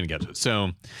 I just didn't get to it.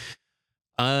 So,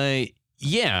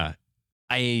 yeah,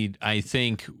 I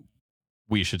think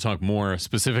we should talk more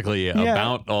specifically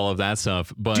about all of that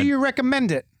stuff. But do you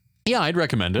recommend it? Yeah, I'd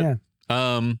recommend it.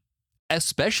 Yeah.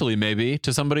 Especially maybe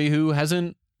to somebody who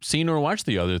hasn't seen or watched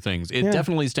the other things. It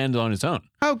definitely stands on its own.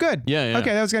 Oh, good. Yeah.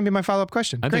 Okay, that was going to be my follow-up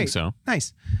question. I Great. think so.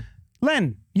 Nice.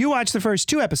 Len, you watched the first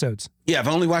 2 episodes, Yeah, I've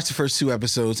only watched the first 2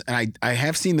 episodes, and I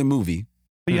have seen the movie.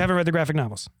 but you haven't read the graphic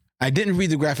novels. I didn't read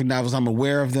the graphic novels. I'm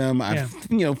aware of them. I've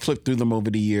flipped through them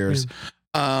over the years.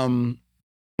 And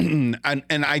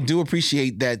I do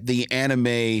appreciate that the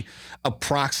anime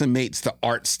approximates the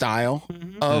art style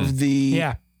of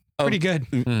the Pretty good.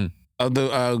 of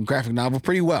the graphic novel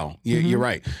pretty well. You're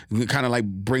right. It kind of like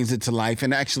brings it to life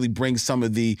and actually brings some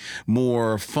of the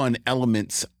more fun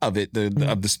elements of it,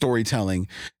 of the storytelling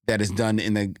that is done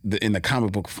in the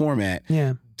comic book format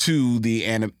to the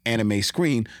anime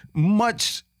screen,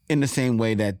 much in the same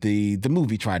way that the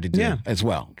movie tried to do as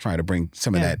well. Try to bring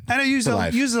some of that and it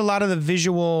uses a lot of the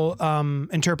visual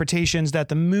interpretations that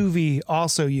the movie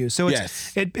also used. So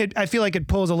it's, I feel like it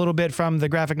pulls a little bit from the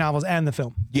graphic novels and the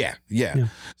film. Yeah.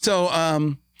 So,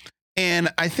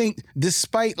 and I think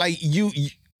despite like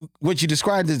what you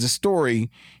described as a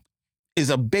story is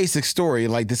a basic story.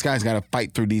 Like this guy's got to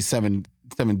fight through these seven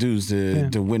dudes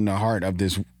to win the heart of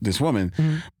this woman.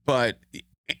 But,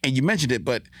 and you mentioned it,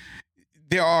 but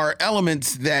there are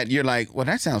elements that you're like, well,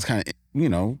 that sounds kind of,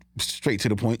 straight to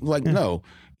the point. Like, no,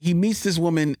 he meets this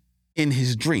woman in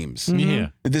his dreams. Yeah.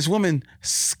 This woman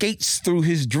skates through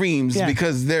his dreams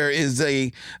because there is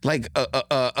a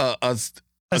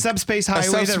subspace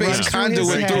highway that runs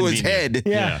conduit through his head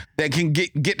Yeah. that can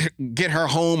get her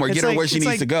home or get her where she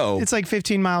needs to go. It's like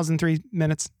 15 miles in 3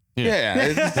 minutes.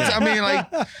 I mean, like,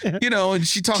 and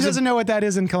she talks. She doesn't know what that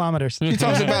is in kilometers. She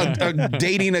talks about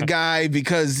dating a guy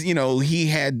because, he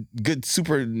had good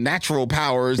supernatural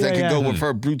powers that could go with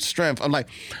her brute strength. I'm like,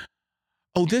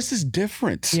 oh, this is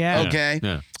different. Yeah. Okay.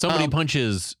 Yeah. Somebody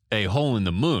punches a hole in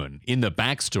the moon in the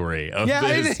backstory of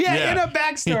this. In a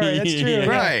backstory. That's true. Yeah.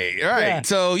 Right. Yeah.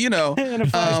 So, in a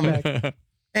flashback.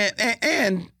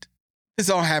 and this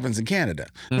all happens in Canada.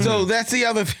 So that's the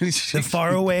other thing. The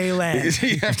faraway land.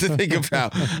 You have to think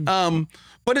about.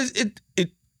 But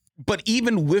but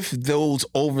even with those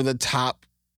over the top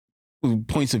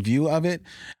points of view of it,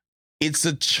 it's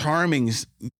a charming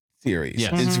series.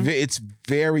 Yes. It's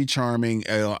very charming.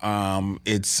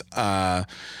 It's the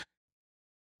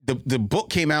book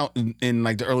came out in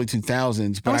like the early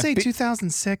 2000s. But I would say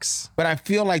 2006. But I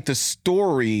feel like the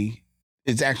story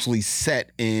is actually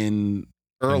set in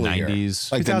earlier,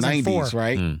 90s. like 2004. the 90s,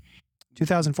 right?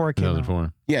 2004 came out.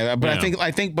 2004. Yeah, but I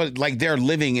think, but like they're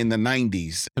living in the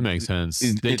 90s. It makes sense.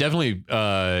 They definitely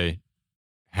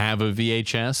have a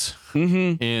VHS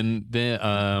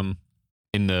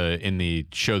in the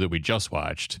show that we just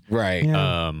watched. Right.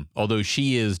 Yeah. Although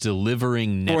she is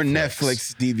delivering Netflix. Or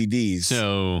Netflix DVDs.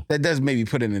 So that does maybe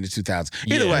put it in the 2000s.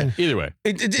 Either way.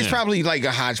 It's probably like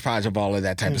a hodgepodge of all of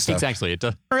that type of stuff. Exactly. It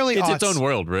does. Early It's aughts. its own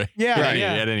world, right? Yeah. Right.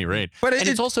 At any rate. But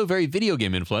it's also very video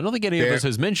game influenced. I don't think any of us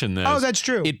has mentioned this. Oh, that's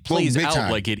true. It plays big out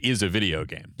time. like it is a video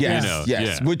game. Yes.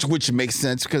 Yeah. Which makes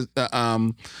sense because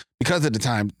of the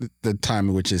time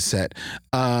in which it's set.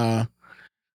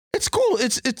 It's cool.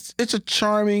 It's a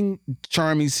charming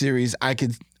series.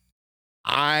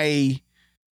 I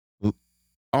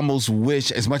almost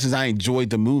wish, as much as I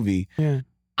enjoyed the movie,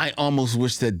 I almost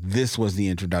wish that this was the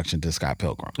introduction to Scott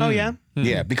Pilgrim. Oh, yeah?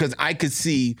 Yeah, because I could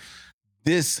see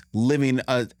this living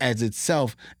as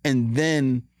itself, and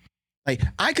then like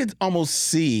I could almost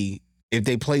see if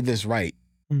they played this right,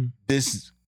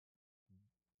 this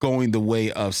going the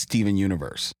way of Steven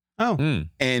Universe. Oh.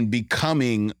 And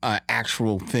becoming an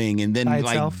actual thing, and then By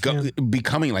like itself,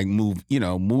 becoming like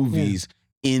movies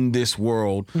in this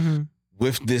world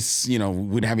with this, we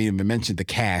haven't even mentioned the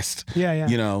cast.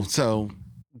 Yeah. So,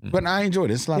 but I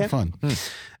enjoyed it. It's a lot of fun.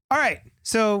 All right.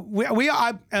 So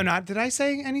did I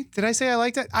say I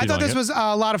liked it? I thought this was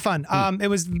a lot of fun. It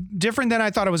was different than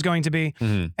I thought it was going to be.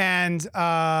 And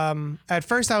at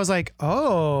first I was like,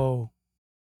 oh,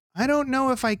 I don't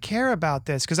know if I care about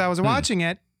this, because I was watching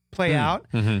it play out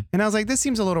and I was like, this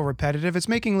seems a little repetitive. It's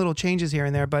making little changes here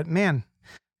and there, but man,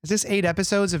 is this 8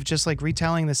 episodes of just like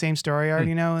retelling the same story I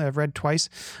already know? I've read twice.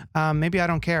 Maybe I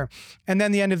don't care. And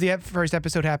then the end of the first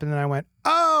episode happened, and I went,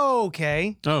 oh,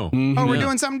 okay. Oh, We're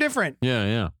doing something different.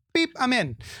 yeah. Beep, I'm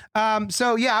in.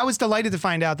 So yeah, I was delighted to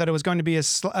find out that it was going to be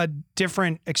a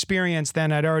different experience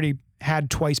than I'd already had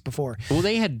twice before. Well,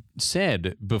 they had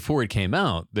said before it came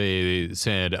out, they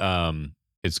said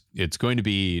it's going to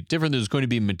be different. There's going to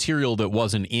be material that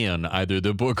wasn't in either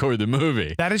the book or the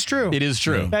movie. That is true. It is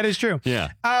true. That is true.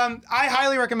 Yeah. I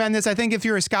highly recommend this. I think if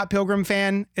you're a Scott Pilgrim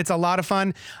fan, it's a lot of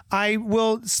fun. I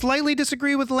will slightly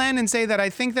disagree with Len and say that I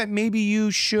think that maybe you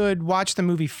should watch the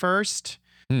movie first,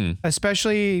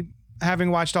 especially having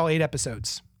watched all 8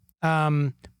 episodes.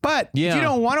 But if you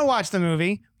don't want to watch the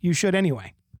movie, you should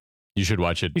anyway. You should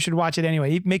watch it. You should watch it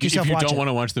anyway. Make yourself watch it. If you don't want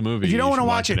to watch the movie, if you don't want to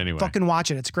watch it, anyway. fucking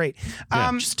watch it. It's great.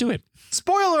 Just do it.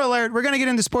 Spoiler alert. We're going to get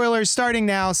into spoilers starting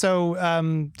now. So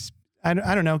I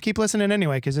don't know. Keep listening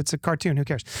anyway because it's a cartoon. Who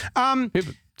cares?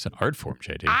 It's an art form,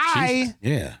 JD.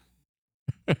 I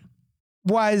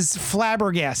was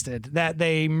flabbergasted that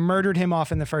they murdered him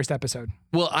off in the first episode.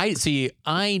 Well,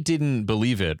 I didn't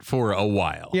believe it for a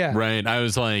while. Yeah. Right. I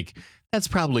was like, that's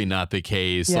probably not the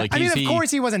case. Yeah. Like, I mean, of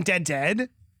course he wasn't dead.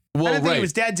 Well, I didn't think he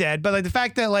was dead, but like the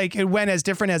fact that like it went as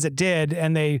different as it did,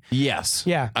 and they Yes.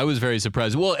 Yeah. I was very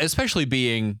surprised. Well, especially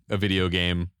being a video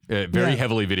game, very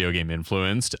heavily video game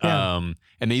influenced. Yeah.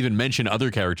 And they even mention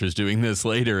other characters doing this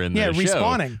later in the show.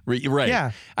 Respawning. Right.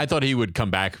 Yeah. I thought he would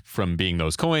come back from being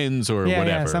those coins or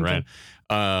whatever, something.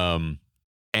 right?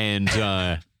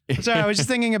 So I was just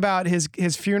thinking about his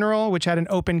funeral, which had an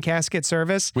open casket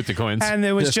service. With the coins. And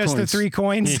it was just coins. the 3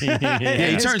 coins. He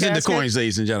turns into coins,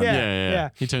 ladies and gentlemen. Yeah.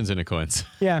 He turns into coins.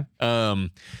 Yeah.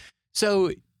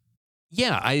 So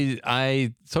yeah,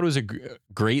 I thought it was a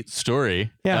great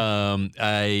story. Yeah.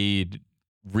 I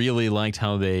really liked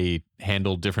how they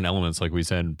handled different elements, like we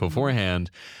said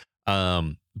beforehand.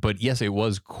 But yes, it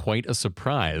was quite a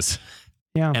surprise.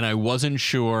 Yeah. And I wasn't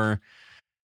sure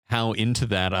how into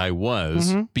that I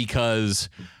was because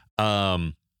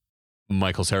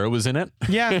Michael Cera was in it.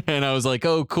 Yeah. And I was like,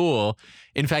 oh, cool.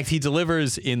 In fact, he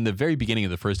delivers in the very beginning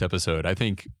of the first episode, I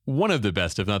think one of the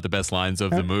best, if not the best lines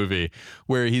of the movie,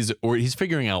 where he's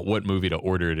figuring out what movie to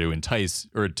order to entice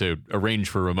or to arrange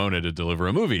for Ramona to deliver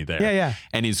a movie there. Yeah.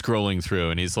 And he's scrolling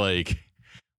through and he's like,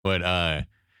 what, the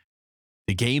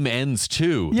game ends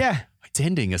too. Yeah. It's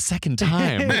ending a second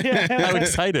time. How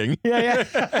exciting. Yeah.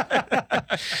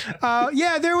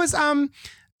 There was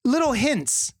little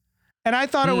hints. And I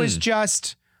thought it was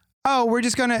just, we're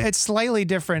just gonna. It's slightly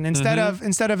different. Instead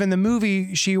of in the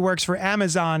movie, she works for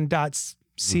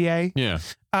Amazon.ca. Yeah.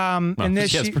 And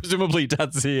this, yes, presumably .ca. Well,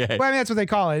 I mean, that's what they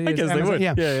call it. I guess Amazon,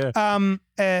 they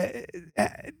would. Yeah.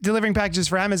 Delivering packages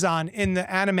for Amazon. In the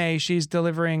anime, she's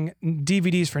delivering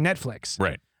DVDs for Netflix.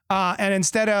 Right. And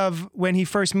instead of when he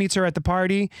first meets her at the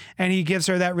party and he gives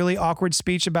her that really awkward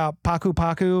speech about Paku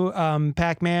Paku,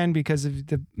 Pac-Man because of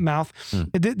the mouth,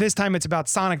 this time it's about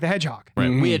Sonic the Hedgehog.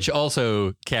 Right, which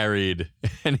also carried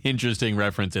an interesting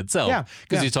reference itself.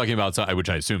 Because he's talking about, which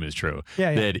I assume is true,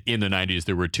 that in the 90s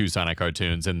there were 2 Sonic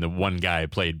cartoons and the one guy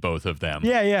played both of them.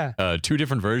 2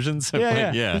 different versions.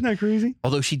 Yeah. Isn't that crazy?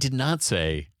 Although she did not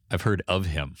say, I've heard of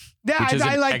him. Yeah, which is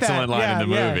I an like excellent that. line in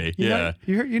the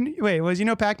movie.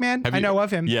 Wait, Pac-Man? I know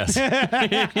of him. Yes.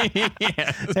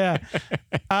 Yeah.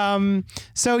 And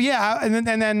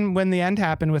then when the end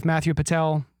happened with Matthew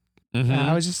Patel,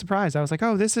 I was just surprised. I was like,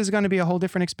 oh, this is going to be a whole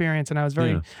different experience. And I was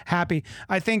very happy.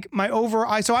 I think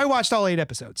so I watched all 8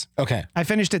 episodes. Okay. I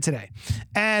finished it today.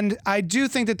 And I do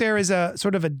think that there is a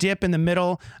sort of a dip in the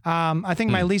middle. I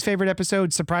think my least favorite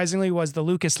episode, surprisingly, was the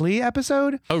Lucas Lee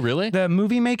episode. Oh, really? The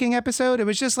movie making episode. It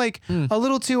was just like a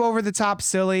little too over the top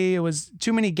silly. It was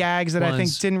too many gags that I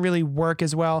think didn't really work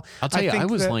as well. I'll tell you, I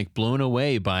was like blown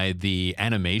away by the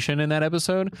animation in that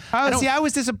episode. I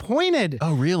was disappointed.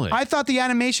 Oh, really? I thought the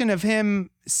animation of him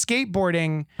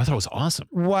skateboarding I thought it was awesome.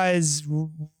 Was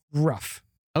rough.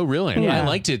 Oh, really? Yeah. I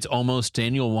liked it. Almost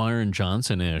Daniel Warren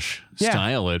Johnson-ish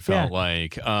style, it felt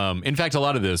like. In fact, a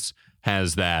lot of this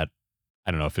has that,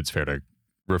 I don't know if it's fair to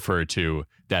refer to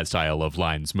that style of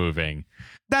lines moving.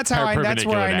 That's where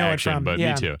I know it from. But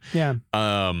me too. Yeah.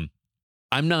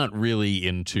 I'm not really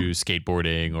into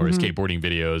skateboarding or skateboarding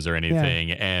videos or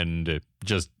anything, and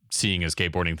just seeing a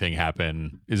skateboarding thing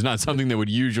happen is not something that would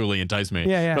usually entice me.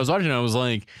 Yeah. But I was watching it, I was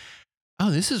like,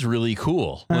 oh, this is really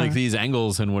cool. Like these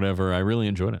angles and whatever. I really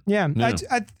enjoyed it. Yeah.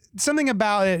 Something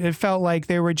about it felt like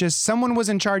they were just, someone was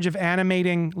in charge of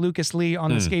animating Lucas Lee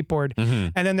on the skateboard.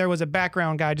 And then there was a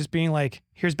background guy just being like,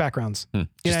 here's backgrounds.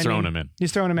 Just throwing them in.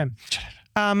 Just throwing them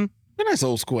in. Nice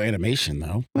old school animation,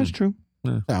 though. That's true.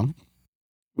 Yeah.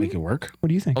 Make it work. What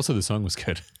do you think? Also, the song was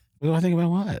good. What do I think about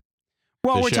what?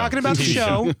 Well, The we're show. talking about the TV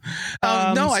show.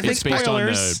 No, I think It's based on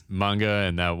spoilers. the manga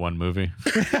and that one movie.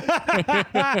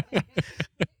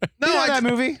 No, that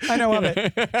movie. I know of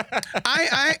it.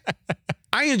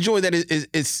 I enjoy that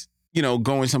it's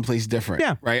going someplace different.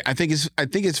 Yeah. Right. I think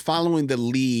it's following the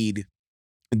lead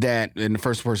that, and the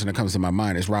first person that comes to my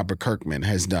mind is Robert Kirkman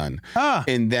has done.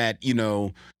 In that,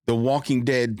 the Walking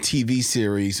Dead TV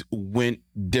series went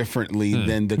differently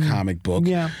than the comic book.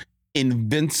 Yeah.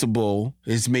 Invincible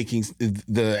is making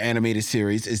the animated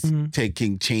series is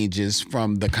taking changes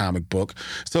from the comic book.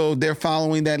 So they're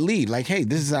following that lead. Like, hey,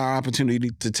 this is our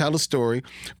opportunity to tell a story,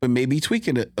 but maybe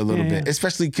tweaking it a little bit.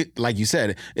 Especially, like you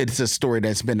said, it's a story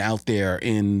that's been out there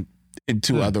into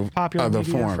other Popular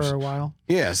forms for a while.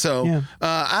 Yeah. So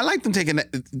I like them making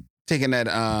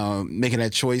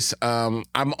that choice.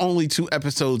 I'm only 2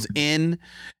 episodes in,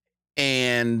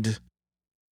 and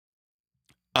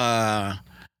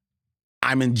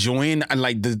I'm enjoying.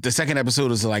 Like the second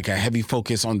episode is like a heavy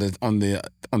focus on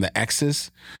the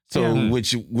X's, so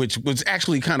which was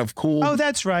actually kind of cool. Oh,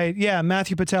 that's right. Yeah,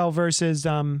 Matthew Patel versus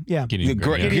Gideon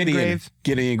Grave.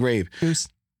 Gideon Grave. Goose.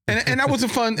 And that was a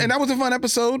fun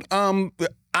episode.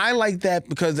 I like that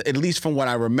because at least from what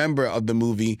I remember of the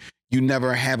movie, you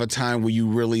never have a time where you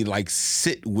really like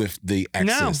sit with the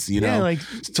exes,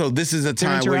 so this is a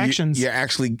time where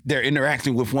they're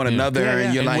interacting with one another,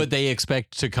 and you're and like, what they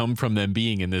expect to come from them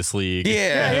being in this league.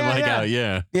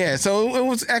 Yeah. So it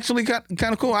was actually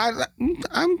kind of cool.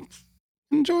 I'm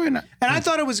enjoying it. And I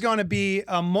thought it was going to be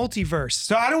a multiverse.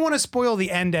 So I don't want to spoil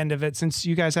the end of it since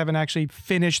you guys haven't actually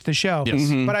finished the show. Yes.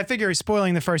 But I figure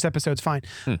spoiling the first episode's fine.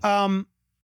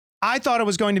 I thought it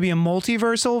was going to be a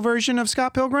multiversal version of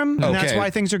Scott Pilgrim, and that's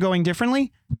why things are going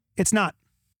differently. It's not.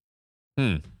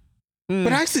 But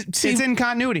I see, it's in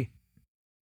continuity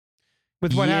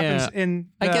with what happens in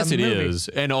the I guess it movie. is.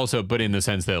 And also, but in the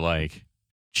sense that like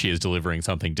she is delivering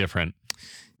something different.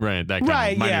 Right. That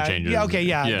kind of minor changes. Yeah, okay,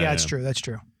 that's true. That's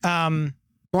true. well,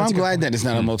 I'm glad that it's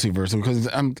not a multiverse because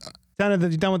I'm done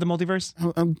with the multiverse.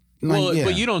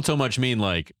 But you don't so much mean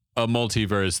like a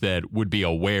multiverse that would be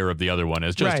aware of the other one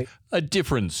as just a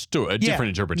different story, a different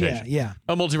interpretation. Yeah.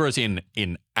 A multiverse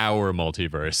in our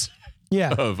multiverse.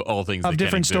 Yeah. Of all things of that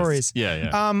different can exist. stories.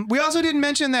 Yeah. We also didn't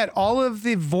mention that all of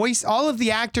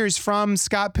the actors from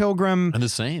Scott Pilgrim And the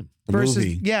same. versus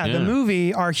movie. the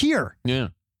movie are here. Yeah.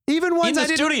 Even ones In I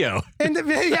the didn't. studio.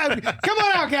 Come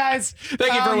on out, guys.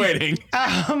 Thank you for waiting.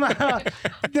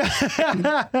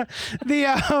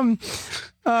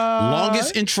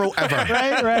 longest intro ever.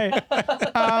 Right.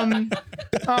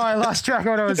 I lost track of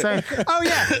what I was saying. Oh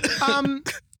yeah.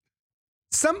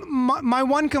 My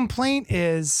one complaint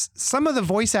is some of the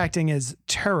voice acting is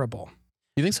terrible.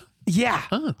 You think so? Yeah,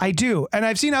 I do. And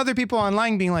I've seen other people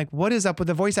online being like, what is up with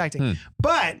the voice acting?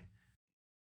 But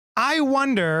I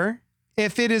wonder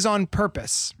if it is on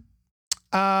purpose.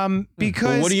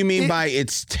 Because what do you mean by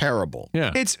it's terrible?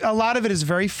 Yeah. It's a lot of it is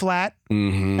very flat,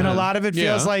 and a lot of it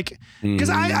feels like because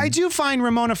I do find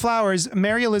Ramona Flowers,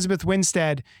 Mary Elizabeth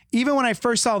Winstead, even when I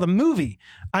first saw the movie,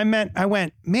 I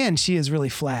went, man, she is really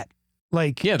flat.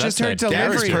 Like just her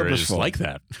delivery is like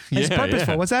that. It's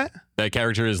purposeful. What's that? That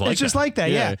character is like it's just like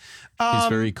that. Yeah. He's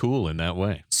very cool in that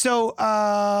way. So,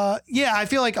 I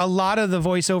feel like a lot of the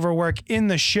voiceover work in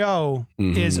the show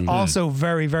is also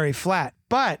very, very flat.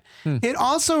 But it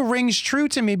also rings true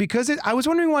to me because I was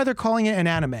wondering why they're calling it an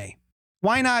anime.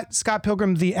 Why not Scott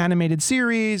Pilgrim, the animated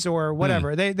series or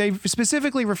whatever? They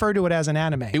specifically refer to it as an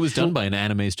anime. It was done by an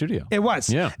anime studio. It was.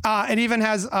 Yeah. It even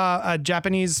has a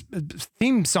Japanese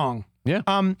theme song. Yeah.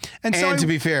 And to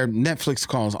be fair, Netflix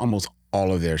calls almost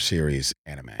all of their series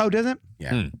anime. Oh, does it?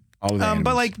 Yeah. All of them.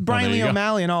 But like Brian Lee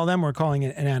O'Malley and all of them were calling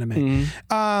it an anime.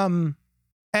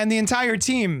 And the entire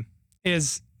team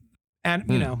is,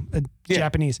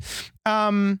 Japanese.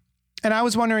 And I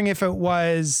was wondering if it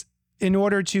was in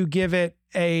order to give it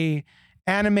a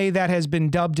anime that has been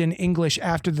dubbed in English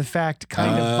after the fact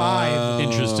kind of vibe.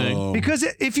 Interesting. Because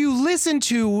if you listen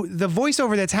to the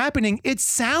voiceover that's happening, it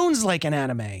sounds like an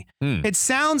anime. It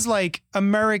sounds like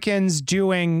Americans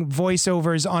doing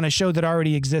voiceovers on a show that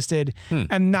already existed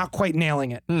and not quite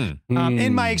nailing it.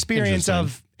 In my experience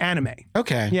of anime.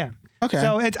 Okay. Yeah. Okay.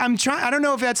 So I don't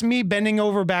know if that's me bending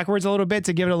over backwards a little bit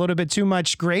to give it a little bit too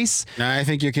much grace. No, I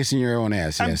think you're kissing your own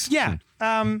ass. Yes. Yeah.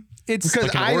 It's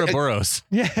Like an Ouroboros.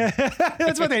 yeah,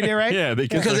 that's what they do, right? Yeah,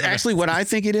 because actually what I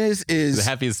think it is the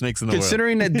happiest snakes in the world.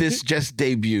 considering that this just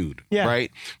debuted,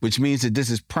 right? Which means that this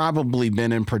has probably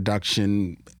been in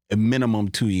production a minimum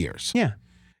 2 years. Yeah.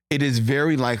 it is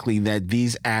very likely that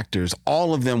these actors,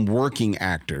 all of them working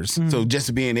actors, so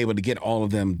just being able to get all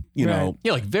of them, you know,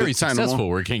 Yeah, like very sign them on. successful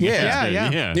working. Yeah,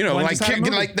 yeah. you know, One like just had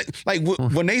a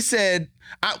movie. when they said,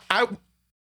 I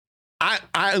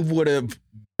would have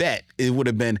bet it would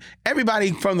have been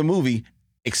everybody from the movie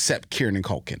except Kieran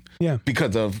Culkin. Yeah.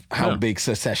 Because of how big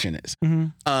Succession is.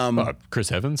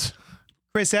 Chris Evans.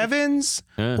 Chris Evans.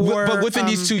 Yeah. Or, but within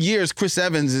these 2 years, Chris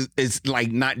Evans is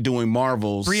like not doing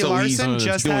Marvels. Brie so he's Larson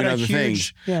just doing had a other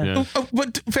huge. things. Yeah.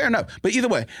 But fair enough. But either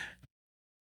way,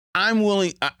 I'm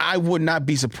willing. I would not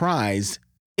be surprised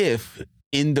if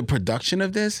in the production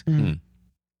of this,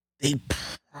 they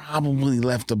probably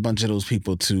left a bunch of those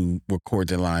people to record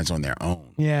their lines on their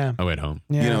own. Yeah. Oh, at home.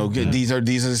 Yeah. You know, these are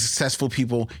successful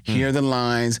people. Hear the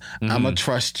lines. I'm gonna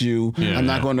trust you. Yeah, I'm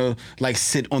not gonna like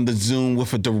sit on the Zoom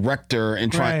with a director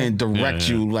and try Right. and direct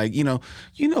you. Like you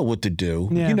know what to do.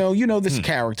 Yeah. You know this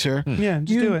character. Yeah, just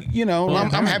You do it. You know,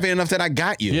 I'm happy enough that I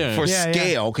got you Yeah. for Yeah,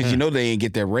 scale because you know they ain't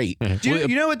get their rate. You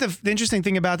know what the interesting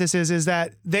thing about this is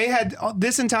that they had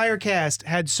this entire cast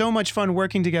had so much fun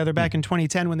working together back in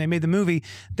 2010 when they made the movie.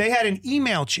 They had an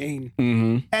email chain,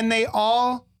 and they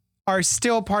all are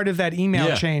still part of that email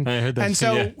Yeah, chain. I heard that and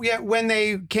too, so when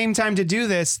they came time to do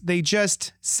this, they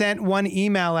just sent one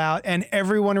email out, and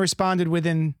everyone responded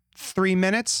within 3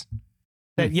 minutes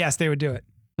that yes, they would do it.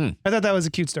 I thought that was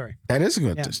a cute story. That is a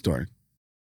good story.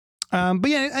 But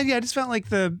yeah, I just felt like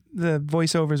the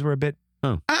voiceovers were a bit.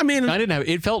 I mean, I didn't have.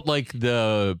 It felt like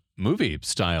the movie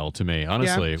style to me,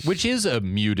 honestly, which is a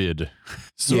muted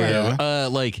sort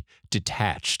of like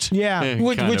detached. Yeah.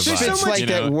 which kind of fits vibe, so much- like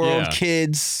that world Yeah.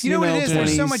 kids. You know what it is?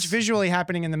 There's so 20s. much visually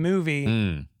happening in the movie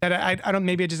that I don't.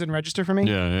 Maybe it just didn't register for me.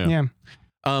 Yeah.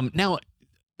 Yeah. Now,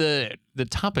 the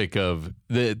topic of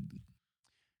the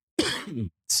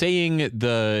saying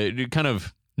the kind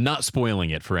of not spoiling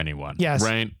it for anyone. Yes.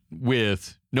 Right.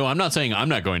 No, I'm not saying I'm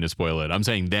not going to spoil it. I'm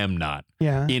saying them not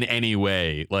Yeah. in any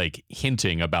way, like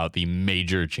hinting about the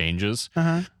major changes.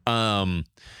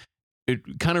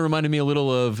 It kind of reminded me a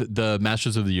little of the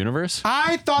Masters of the Universe.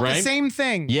 I thought the Right? same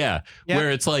thing. Yeah, Yeah.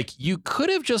 where it's like you could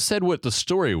have just said what the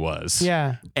story was.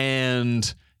 Yeah.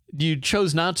 And you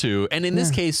chose not to. And in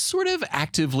this case, sort of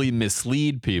actively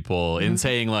mislead people in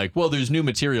saying like, well, there's new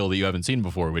material that you haven't seen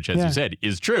before, which as you said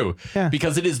is true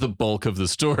because it is the bulk of the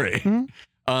story.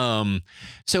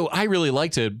 So I really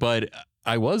liked it, but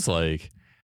I was like,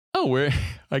 oh,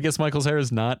 I guess Michael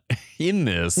Cera's not in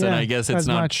this. And Yeah, I guess it's as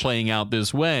not much. playing out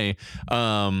this way.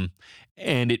 And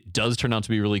it does turn out to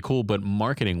be really cool, but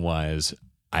marketing wise,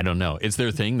 I don't know. It's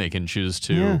their thing. They can choose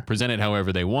to present it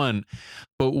however they want,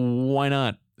 but why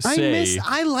not say?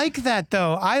 I like that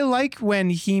though. I like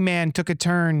when He-Man took a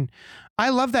turn. I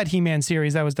love that He-Man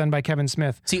series that was done by Kevin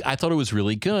Smith. See, I thought it was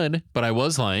really good, but I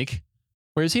was like,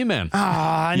 where's He-Man?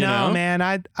 Ah, You no, know? man.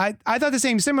 I thought the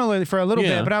same similarly for a little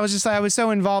Yeah. bit, but I was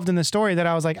so involved in the story that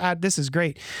I was like, this is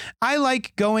great. I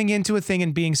like going into a thing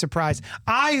and being surprised.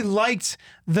 I liked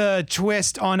the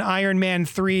twist on Iron Man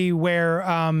 3 where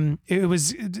it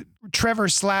was Trevor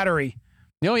Slattery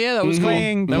Oh yeah, that was cool.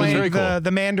 playing That was very cool.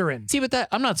 the Mandarin. See, but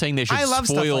I'm not saying they should I love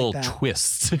stuff spoil like that.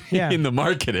 twists Yeah. in the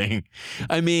marketing.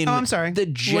 I mean, Oh, I'm sorry. the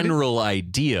What general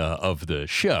idea of the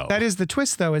show. That is the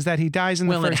twist though, is that he dies in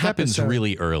the well, first it happens episode.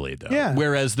 really early though. Yeah.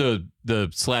 Whereas the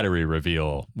Slattery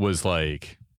reveal was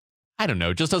like, I don't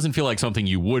know, just doesn't feel like something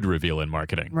you would reveal in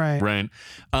marketing. Right. Right.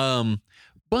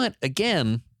 But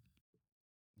again,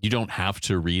 you don't have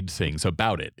to read things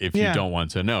about it if you don't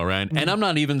want to know, right? And I'm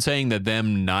not even saying that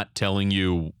them not telling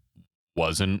you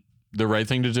wasn't the right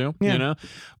thing to do, you know?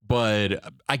 But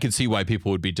I could see why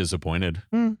people would be disappointed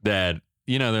that,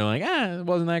 you know, they're like, it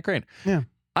wasn't that great. Yeah.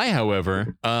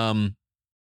 However,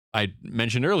 I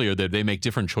mentioned earlier that they make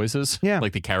different choices. Yeah.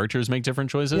 Like the characters make different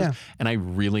choices. Yeah. And I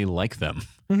really like them.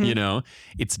 Mhm. You know,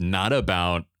 it's not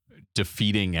about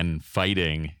defeating and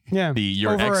fighting Yeah.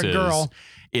 your Over a exes. girl.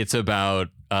 It's about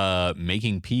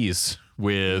making peace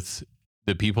with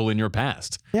the people in your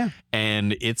past. Yeah.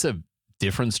 And it's a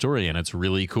different story and it's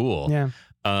really cool. Yeah.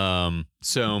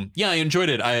 So yeah, I enjoyed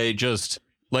it. I just,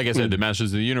 like I said, the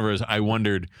Masters of the Universe, I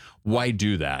wondered, why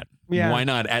do that? Yeah. Why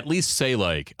not at least say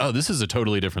like, oh, this is a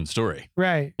totally different story,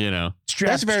 Right. you know?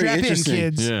 That's very strap interesting. in,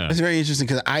 kids. Yeah. That's very interesting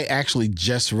because I actually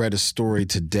just read a story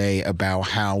today about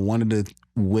how one of the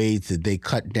ways that they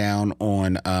cut down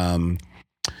on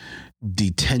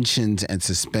detentions and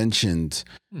suspensions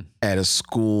at a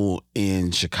school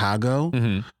in Chicago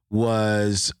Mhm.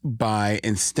 was by,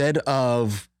 instead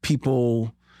of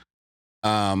people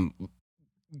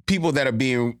that are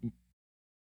being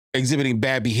exhibiting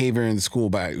bad behavior in the school,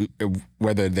 by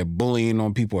whether they're bullying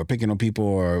on people or picking on people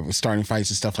or starting fights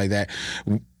and stuff like that,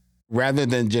 rather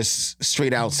than just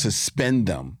straight out suspend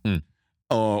them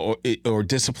or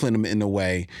discipline them in a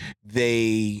way,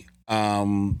 they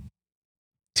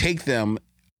take them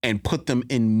and put them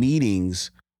in meetings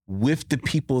with the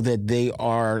people that they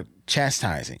are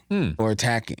chastising or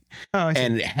attacking,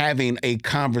 and having a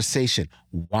conversation.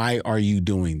 Why are you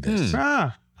doing this?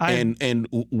 And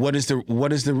what is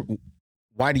the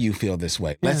why do you feel this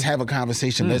way? Let's have a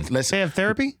conversation. Let's They have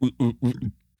therapy?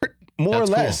 more or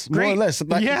less.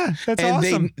 Like, Yeah, that's and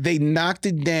awesome. they knocked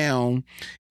it down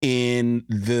in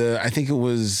I think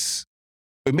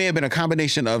it may have been a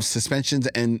combination of suspensions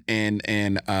and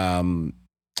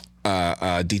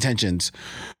detentions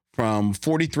from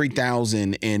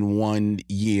 43,000 in 1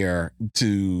 year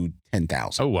to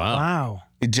 10,000. Oh wow. Wow.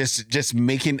 It just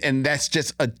making, and that's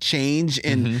just a change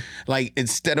in like,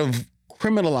 instead of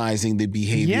criminalizing the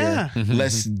behavior,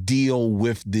 let's deal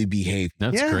with the behavior.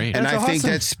 That's great. And That's I think awesome.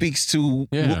 that speaks to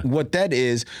Yeah. what that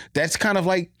is. That's kind of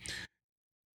like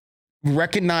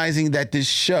recognizing that this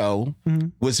show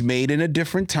was made in a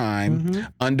different time,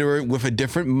 with a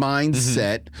different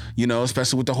mindset,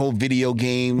 especially with the whole video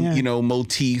game,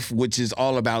 motif, which is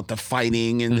all about the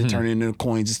fighting and the turning into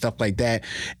coins and stuff like that.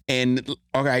 And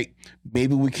all right,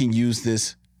 maybe we can use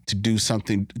this to do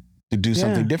something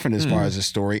different as far as the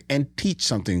story, and teach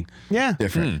something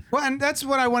different. Well, and that's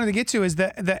what I wanted to get to, is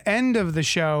the end of the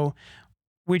show,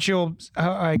 which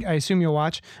I assume you'll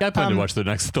watch. Yeah, I plan to watch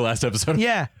the last episode.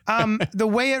 Yeah. The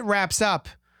way it wraps up,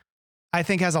 I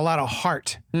think, has a lot of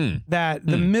heart that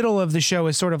the middle of the show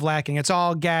is sort of lacking. It's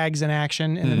all gags and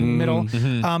action in the middle.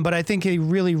 But I think they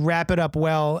really wrap it up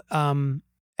well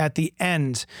at the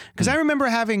end. Because I remember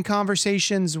having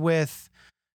conversations with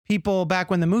people back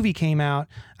when the movie came out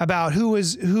about who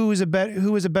was a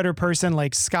better person,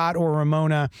 like Scott or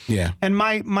Ramona. Yeah. And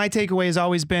my takeaway has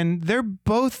always been, they're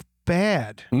both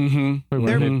bad.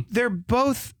 They're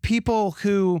both people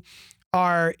who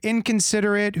are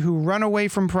inconsiderate, who run away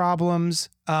from problems.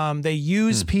 They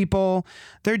use people.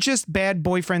 They're just bad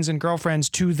boyfriends and girlfriends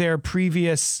to their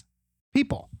previous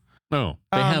people. No,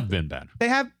 they have been bad. They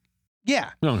have, yeah.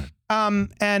 No.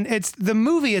 And it's the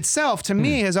movie itself, to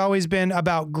me, has always been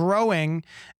about growing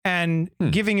and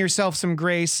giving yourself some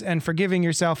grace and forgiving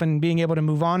yourself and being able to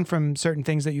move on from certain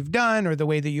things that you've done or the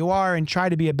way that you are, and try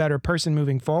to be a better person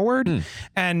moving forward.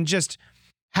 And just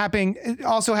having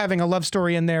a love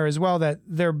story in there as well, that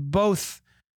they're both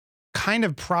kind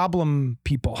of problem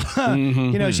people.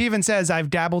 She even says, I've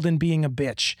dabbled in being a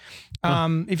bitch.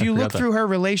 If you look through her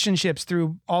relationships,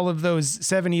 through all of those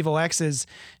 7 evil exes,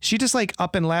 she just like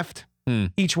up and left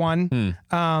each one.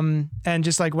 And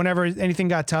just like whenever anything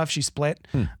got tough, she split.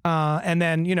 And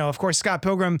then, of course, Scott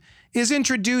Pilgrim is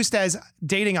introduced as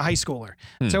dating a high schooler.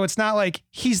 So it's not like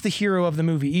he's the hero of the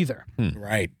movie either.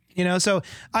 Right. So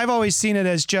I've always seen it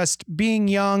as just being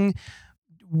young,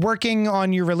 working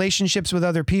on your relationships with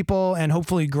other people, and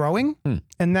hopefully growing.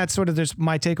 And that's sort of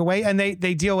my takeaway. And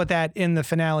they deal with that in the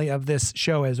finale of this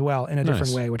show as well, in a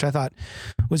different way, which I thought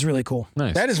was really cool.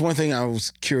 Nice. That is one thing I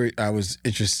was curious. I was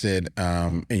interested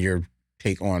in your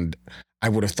take on. I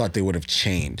would have thought they would have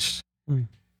changed,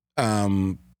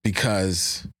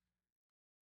 because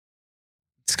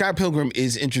Scott Pilgrim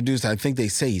is introduced. I think they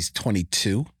say he's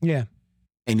 22. Yeah.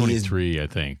 And 23, I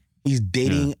think. He's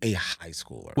dating a high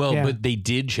schooler. Well, but they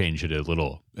did change it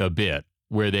a bit,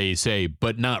 where they say,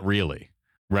 but not really,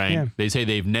 right? Yeah. They say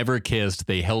they've never kissed.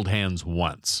 They held hands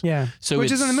once. Yeah. So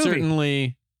Which it's is in the movie.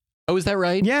 Certainly. Oh, is that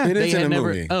right? Yeah. It is They in had the never.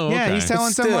 movie. Oh, okay. Yeah, he's telling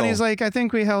But someone, still- he's like, I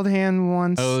think we held hand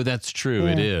once. Oh, that's true.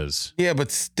 Yeah. It is. Yeah,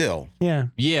 but still. Yeah.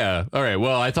 Yeah. All right.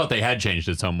 Well, I thought they had changed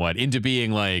it somewhat into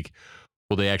being like,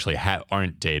 well, they actually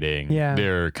aren't dating. Yeah.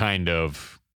 They're kind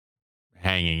of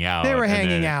hanging out. They were and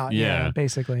hanging then- out. Yeah.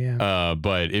 Basically. Yeah.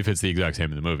 But if it's the exact same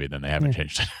in the movie, then they haven't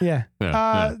changed it. Yeah.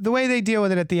 Yeah. The way they deal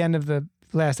with it at the end of the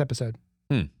last episode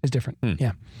is different.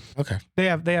 Yeah. Okay. They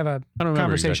have a I don't remember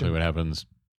conversation. exactly what happens.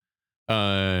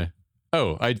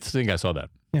 I think I saw that.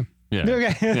 Yeah. Yeah.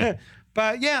 Okay.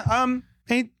 But yeah.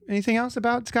 Anything else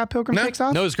about Scott Pilgrim Takes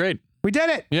Off? No, it's great. We did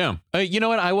it. Yeah. You know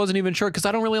what? I wasn't even sure because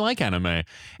I don't really like anime. And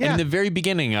in the very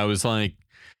beginning, I was like,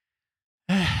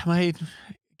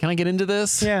 can I get into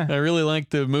this? Yeah. I really like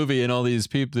the movie and all these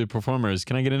people, the performers.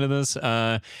 Can I get into this?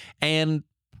 And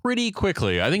pretty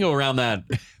quickly, I think around that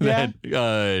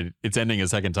it's ending a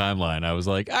second timeline, I was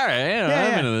like, all right,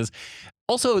 I'm into this.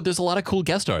 Also, there's a lot of cool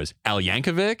guest stars. Al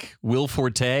Yankovic, Will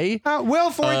Forte.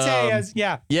 Will Forte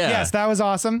Yes, that was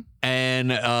awesome.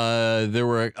 And there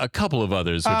were a couple of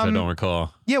others, which I don't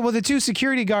recall. Yeah, well, the 2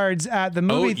 security guards at the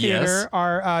movie theater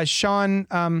are not Shaun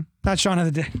of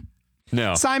the Dead.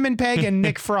 No. Simon Pegg and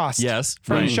Nick Frost. Yes.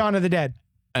 From right. Shaun of the Dead.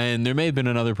 And there may have been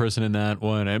another person in that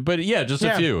one. But yeah, just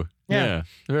a few. Yeah.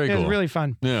 Very It cool. was really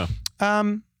fun. Yeah.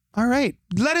 All right.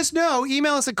 Let us know.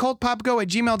 Email us at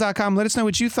cultpopgo@gmail.com. Let us know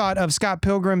what you thought of Scott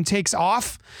Pilgrim Takes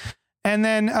Off. And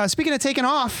then, speaking of taking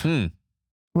off,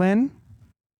 Len,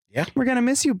 Yeah? we're going to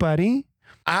miss you, buddy.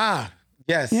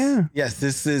 Yes. Yeah. Yes,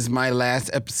 this is my last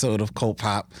episode of Cult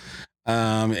Pop.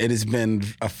 It has been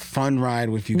a fun ride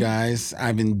with you guys.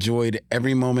 I've enjoyed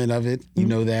every moment of it. You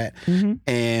know that.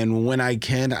 And when I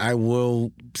can, I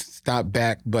will stop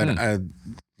back. But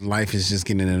life is just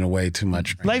getting in the way too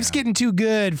much. Life's getting too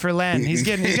good for Len. He's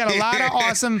got a lot of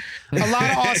awesome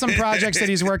projects that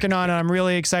he's working on, and I'm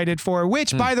really excited for.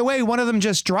 Which, by the way, one of them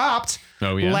just dropped.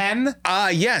 Oh, yeah? Len?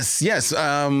 Yes.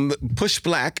 Push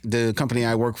Black, the company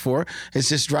I work for, has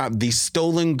just dropped The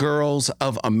Stolen Girls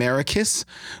of Americus,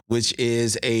 which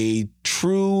is a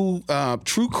true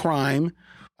crime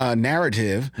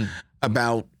narrative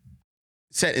about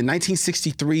set in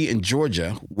 1963 in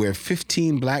Georgia, where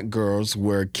 15 black girls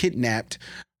were kidnapped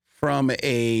from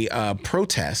a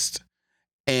protest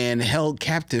and held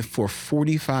captive for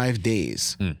 45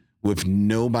 days. With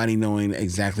nobody knowing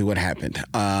exactly what happened.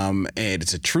 And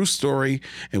it's a true story.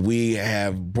 And we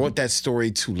have brought that story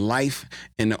to life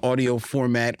in the audio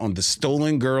format on The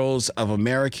Stolen Girls of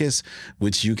Americus,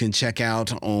 which you can check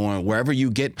out on wherever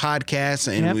you get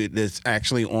podcasts. And it's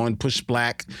actually on Push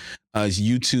Black's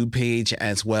YouTube page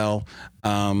as well.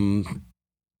 It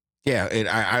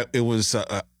was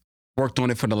worked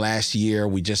on it for the last year.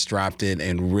 We just dropped it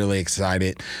and really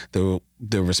excited. The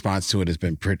response to it has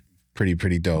been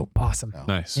pretty dope. Awesome.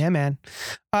 Nice. Yeah, man.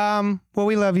 Well,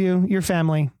 we love you, your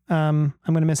family. I'm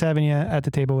going to miss having you at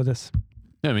the table with us.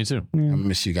 Yeah, me too. I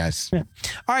miss you guys. Yeah.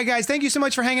 All right, guys. Thank you so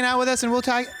much for hanging out with us, and we'll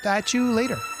talk at you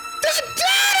later.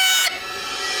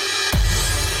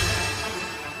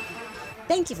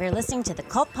 Thank you for listening to the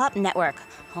Cult Pop Network,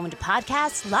 home to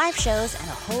podcasts, live shows, and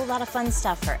a whole lot of fun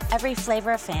stuff for every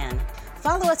flavor of fan.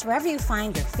 Follow us wherever you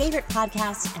find your favorite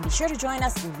podcasts, and be sure to join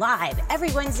us live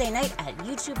every Wednesday night at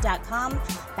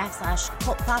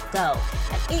youtube.com/CultPopGo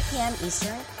at 8 p.m.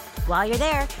 Eastern. While you're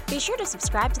there, be sure to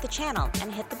subscribe to the channel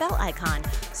and hit the bell icon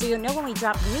so you'll know when we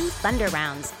drop new Thunder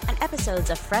Rounds and episodes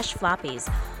of Fresh Floppies,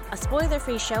 a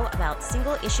spoiler-free show about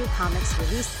single-issue comics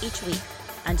released each week.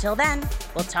 Until then,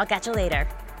 we'll talk at you later.